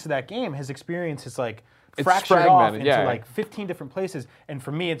when he thinks of that game, his experience is like It's fractured off fragmented, into yeah. like 15 different places. And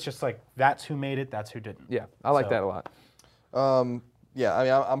for me, it's just like, that's who made it, that's who didn't. Yeah, I like So- that a lot. Yeah, I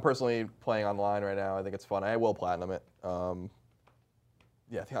mean, I'm personally playing online right now. I think it's fun. I will platinum it.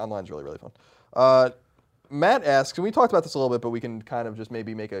 Yeah, the online's really, really fun. Matt asks, and we talked about this a little bit, but we can kind of just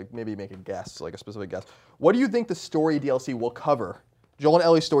maybe make a guess, like a specific guess. What do you think the story DLC will cover? Joel and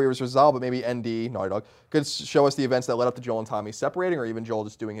Ellie's story was resolved, but maybe ND, Naughty Dog, could show us the events that led up to Joel and Tommy separating, or even Joel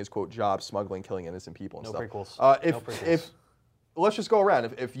just doing his, quote, job, smuggling, killing innocent people and No stuff. prequels. No prequels. Let's just go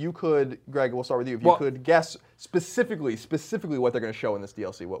around. If you could, Greg, we'll start with you. If you could guess specifically what they're going to show in this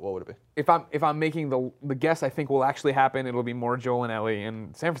DLC, what would it be? If I'm making the guess I think will actually happen, it'll be more Joel and Ellie.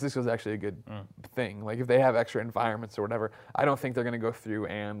 And San Francisco is actually a good thing. Like if they have extra environments or whatever, I don't think they're going to go through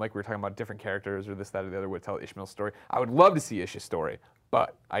and like we were talking about different characters or this, that, or the other would tell Ishmael's story. I would love to see Ish's story,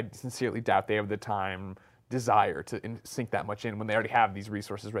 but I sincerely doubt they have the time, desire to sink that much in when they already have these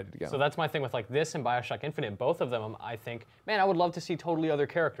resources ready to go. So that's my thing with like this and Bioshock Infinite. Both of them, I think, man, I would love to see totally other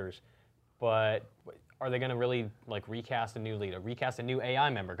characters, but are they going to really like recast a new leader, recast a new AI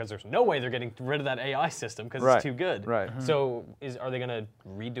member? Because there's no way they're getting rid of that AI system because it's too good. Right. So are they going to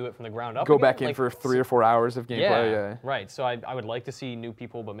redo it from the ground up? Go again? back in for 3 or 4 hours of gameplay. Yeah, right. So I would like to see new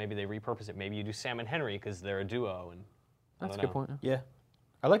people, but maybe they repurpose it. Maybe you do Sam and Henry because they're a duo. And That's a good point. Yeah.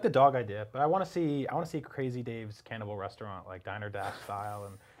 I like the dog idea, but I want to see Crazy Dave's Cannibal Restaurant, like Diner Dash style,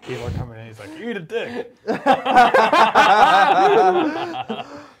 and people are coming in. He's like, "Eat a dick."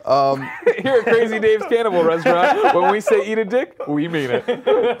 Here at Crazy Dave's Cannibal Restaurant, when we say eat a dick, we mean it.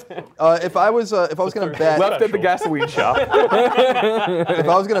 If I was going to bet, Left at the gasoline shop. if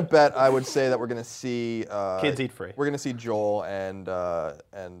I was going to bet, I would say that we're going to see Kids eat free. We're going to see Joel and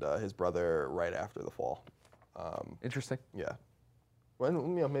his brother right after the fall. Interesting. Yeah. Well,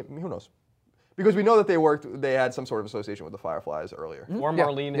 maybe, who knows? Because we know that they had some sort of association with the Fireflies earlier. or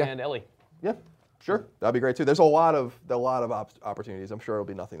Marlene and Ellie. Yeah, sure. That'd be great too. There's a lot of opportunities. I'm sure it'll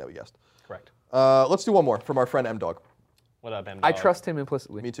be nothing that we guessed. Correct. Let's do one more from our friend M Dog. What up, M? I trust him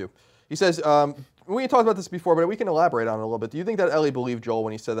implicitly. Me too. He says, we talked about this before, but we can elaborate on it a little bit. Do you think that Ellie believed Joel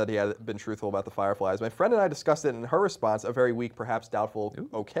when he said that he had been truthful about the Fireflies? My friend and I discussed it, and her response, a very weak, perhaps doubtful,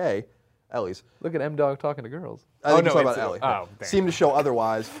 okay, Ellie's. Look at M Dog talking to girls. I think he's talking about Ellie. Oh, damn. Seemed to show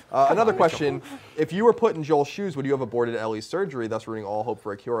otherwise. Another question: if you were put in Joel's shoes, would you have aborted Ellie's surgery, thus ruining all hope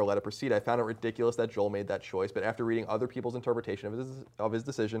for a cure, or let it proceed? I found it ridiculous that Joel made that choice, but after reading other people's interpretation of his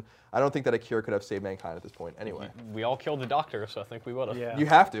decision, I don't think that a cure could have saved mankind at this point. Anyway, We all killed the doctor, so I think we would have. Yeah. you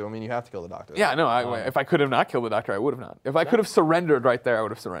have to. I mean, you have to kill the doctor. Yeah, no. If I could have not killed the doctor, I would have not. If I could have surrendered right there, I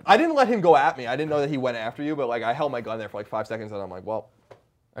would have surrendered. I didn't let him go at me. I didn't know that he went after you, but like I held my gun there for like 5 seconds, and I'm like, well.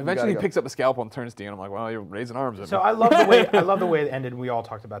 Eventually, he go. picks up the scalpel and turns to you, and I'm like, well, you're raising arms at So me. I love the way it ended. We all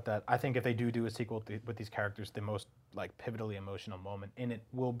talked about that. I think if they do a sequel with these characters, the most like pivotally emotional moment in it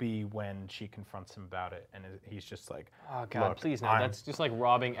will be when she confronts him about it, and he's just like, Oh God, "Look, please no. I'm-" That's just like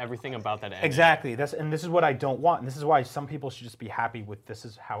robbing everything about that ending. Exactly. This is what I don't want, and this is why some people should just be happy with this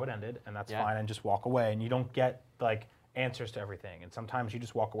is how it ended, and that's Yeah. fine, and just walk away, and you don't get like answers to everything, and sometimes you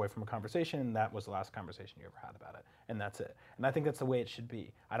just walk away from a conversation, and that was the last conversation you ever had about it, and that's it. And I think that's the way it should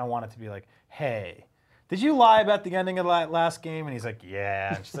be. I don't want it to be like, hey, did you lie about the ending of that last game? And he's like,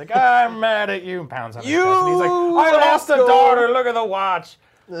 yeah. And she's like, I'm mad at you, and pounds on his chest. And he's like, I lost a daughter, look at the watch.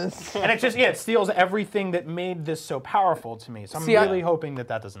 And it just, it steals everything that made this so powerful to me. So I'm really hoping that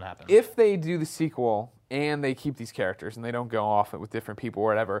doesn't happen. If they do the sequel and they keep these characters and they don't go off it with different people or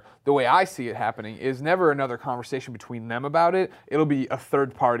whatever, the way I see it happening is never another conversation between them about it. It'll be a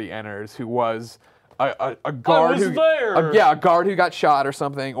third party enters who was a guard a guard who got shot or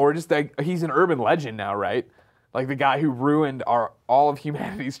something, or just he's an urban legend now, right? Like the guy who ruined all of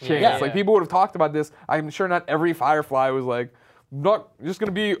humanity's chance. Yeah. Like people would have talked about this. I'm sure not every Firefly was like, not just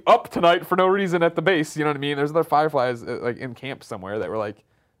gonna be up tonight for no reason at the base. You know what I mean? There's other Fireflies like in camp somewhere that were like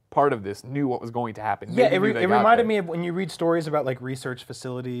part of this, knew what was going to happen. Yeah, it reminded me of when you read stories about like research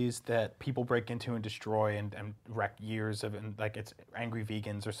facilities that people break into and destroy and wreck years of, and like it's angry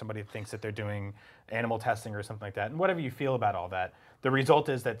vegans or somebody thinks that they're doing animal testing or something like that. And whatever you feel about all that, the result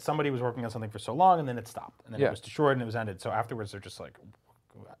is that somebody was working on something for so long and then it stopped and then it was destroyed and it was ended. So afterwards they're just like,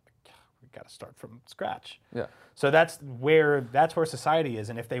 we got to start from scratch. Yeah. So that's where society is,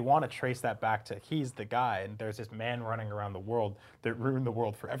 and if they want to trace that back to he's the guy, and there's this man running around the world that ruined the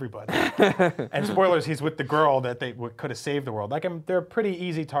world for everybody, and spoilers, he's with the girl that they could have saved the world. Like they're a pretty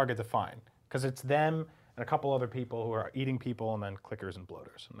easy target to find because it's them and a couple other people who are eating people, and then clickers and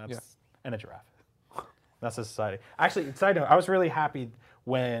bloaters, and and a giraffe. That's a society. Actually, side note, I was really happy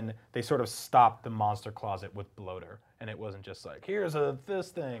when they sort of stopped the monster closet with bloater. And it wasn't just like, here's this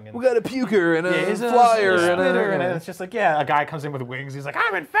thing. And We got a puker and a here's flyer a and spitter, and a... it's just like, yeah, a guy comes in with wings. He's like,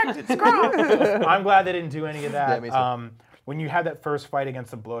 I'm infected, screw. I'm glad they didn't do any of that. Yeah, me too. When you have that first fight against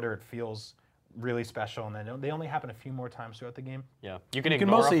the bloater, it feels really special. And then they only happen a few more times throughout the game. Yeah, you can can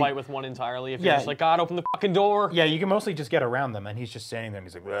ignore mostly- a fight with one entirely if you're just like, God, open the fucking door. Yeah, you can mostly just get around them, and he's just standing there, and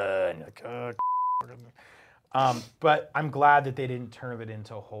he's like, and you're like, But I'm glad that they didn't turn it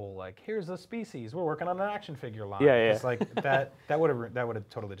into a whole like, here's a species, we're working on an action figure line. Yeah, yeah. It's like that would have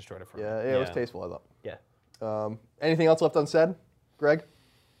totally destroyed it for me. Yeah, it was Yeah. tasteful, I thought. Yeah. Anything else left unsaid, Greg?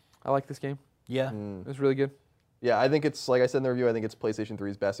 I like this game. Yeah. It was really good. Yeah, I think it's, like I said in the review, I think it's PlayStation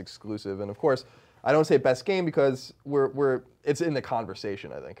 3's best exclusive. And of course, I don't say best game because it's in the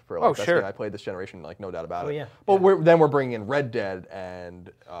conversation, I think, for like best sure. game I played this generation, like no doubt about it. yeah. But we're bringing in Red Dead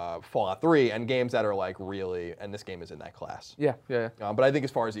and Fallout 3 and games that are like really, and this game is in that class. Yeah, yeah. But I think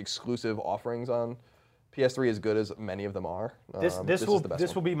as far as the exclusive offerings on PS3, as good as many of them are, This is will the best this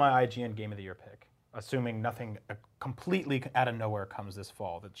one. will be my IGN Game of the Year pick, assuming nothing completely out of nowhere comes this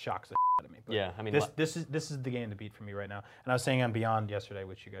fall that shocks the out of me. But Yeah, I mean, this is the game to beat for me right now. And I was saying on Beyond yesterday,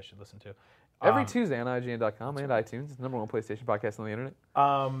 which you guys should listen to. Every Tuesday on IGN.com and iTunes, #1 PlayStation podcast on the internet.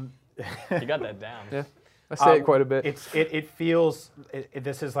 You got that down. Yeah, I say it quite a bit. It feels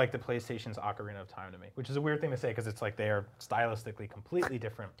this is like the PlayStation's Ocarina of Time to me, which is a weird thing to say because it's like they are stylistically completely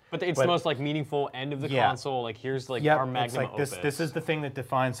different. But it's the most like meaningful end of the Yeah. console. Like here's like Yep, our it's magnum like opus. this is the thing that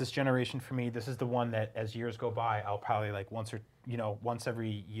defines this generation for me. This is the one that as years go by, I'll probably like once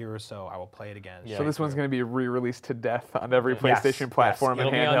every year or so I will play it again. Yeah. So this one's going to be re-released to death on every Yes, PlayStation yes. platform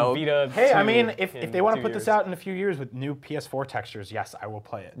It'll and be on handheld. Vita. Hey, I 2 mean, if in they want to 2 put this years. out in a few years with new PS4 textures, yes, I will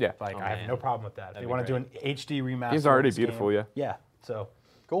play it. Yeah. Like Oh, I have man. no problem with that. If That'd they be want to do an HD remaster, Game's already of this beautiful, game, yeah. Yeah. So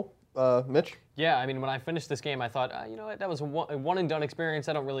Cool. Mitch? Yeah, I mean, when I finished this game, I thought, you know what, that was a one and done experience.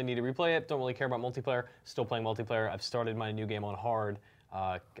 I don't really need to replay it. Don't really care about multiplayer. Still playing multiplayer. I've started my new game on hard.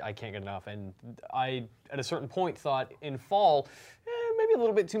 I can't get enough. And I, at a certain point, thought in fall, maybe a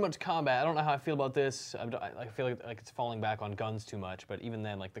little bit too much combat. I don't know how I feel about this. I feel like it's falling back on guns too much. But even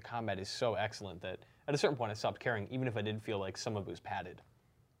then, like the combat is so excellent that at a certain point, I stopped caring, even if I did feel like some of it was padded.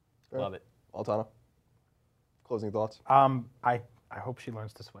 Love it. Altana? Closing thoughts? I hope she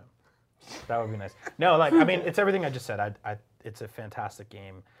learns to swim. That would be nice. No, like I mean, it's everything I just said. It's a fantastic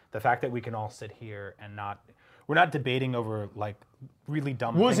game. The fact that we can all sit here and we're not debating over like really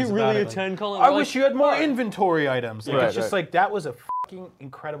dumb Was things it about really a like, 10, Colin? I We're wish like, you had more inventory items. Like, Right, it's just right. like that was a fucking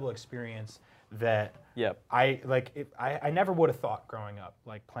incredible experience that Yep. I never would have thought growing up,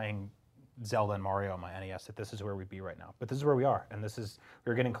 like playing Zelda and Mario on my NES, that this is where we'd be right now. But this is where we are, and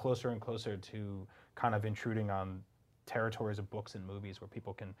we're getting closer and closer to kind of intruding on territories of books and movies where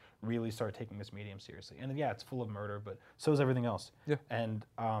people can really start taking this medium seriously. And yeah, it's full of murder, but so is everything else. Yeah. And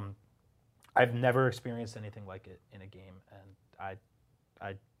I've never experienced anything like it in a game, and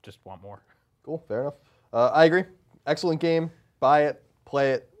I just want more. Cool, fair enough. I agree. Excellent game. Buy it,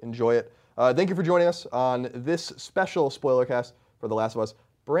 play it, enjoy it. Thank you for joining us on this special spoiler cast for The Last of Us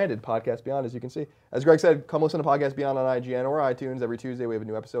branded Podcast Beyond, as you can see. As Greg said, come listen to Podcast Beyond on IGN or iTunes. Every Tuesday we have a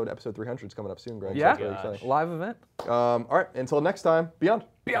new episode. Episode 300 is coming up soon, Greg. So Yeah, it's very exciting. live event. All right, until next time, Beyond.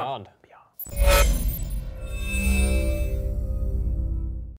 Beyond.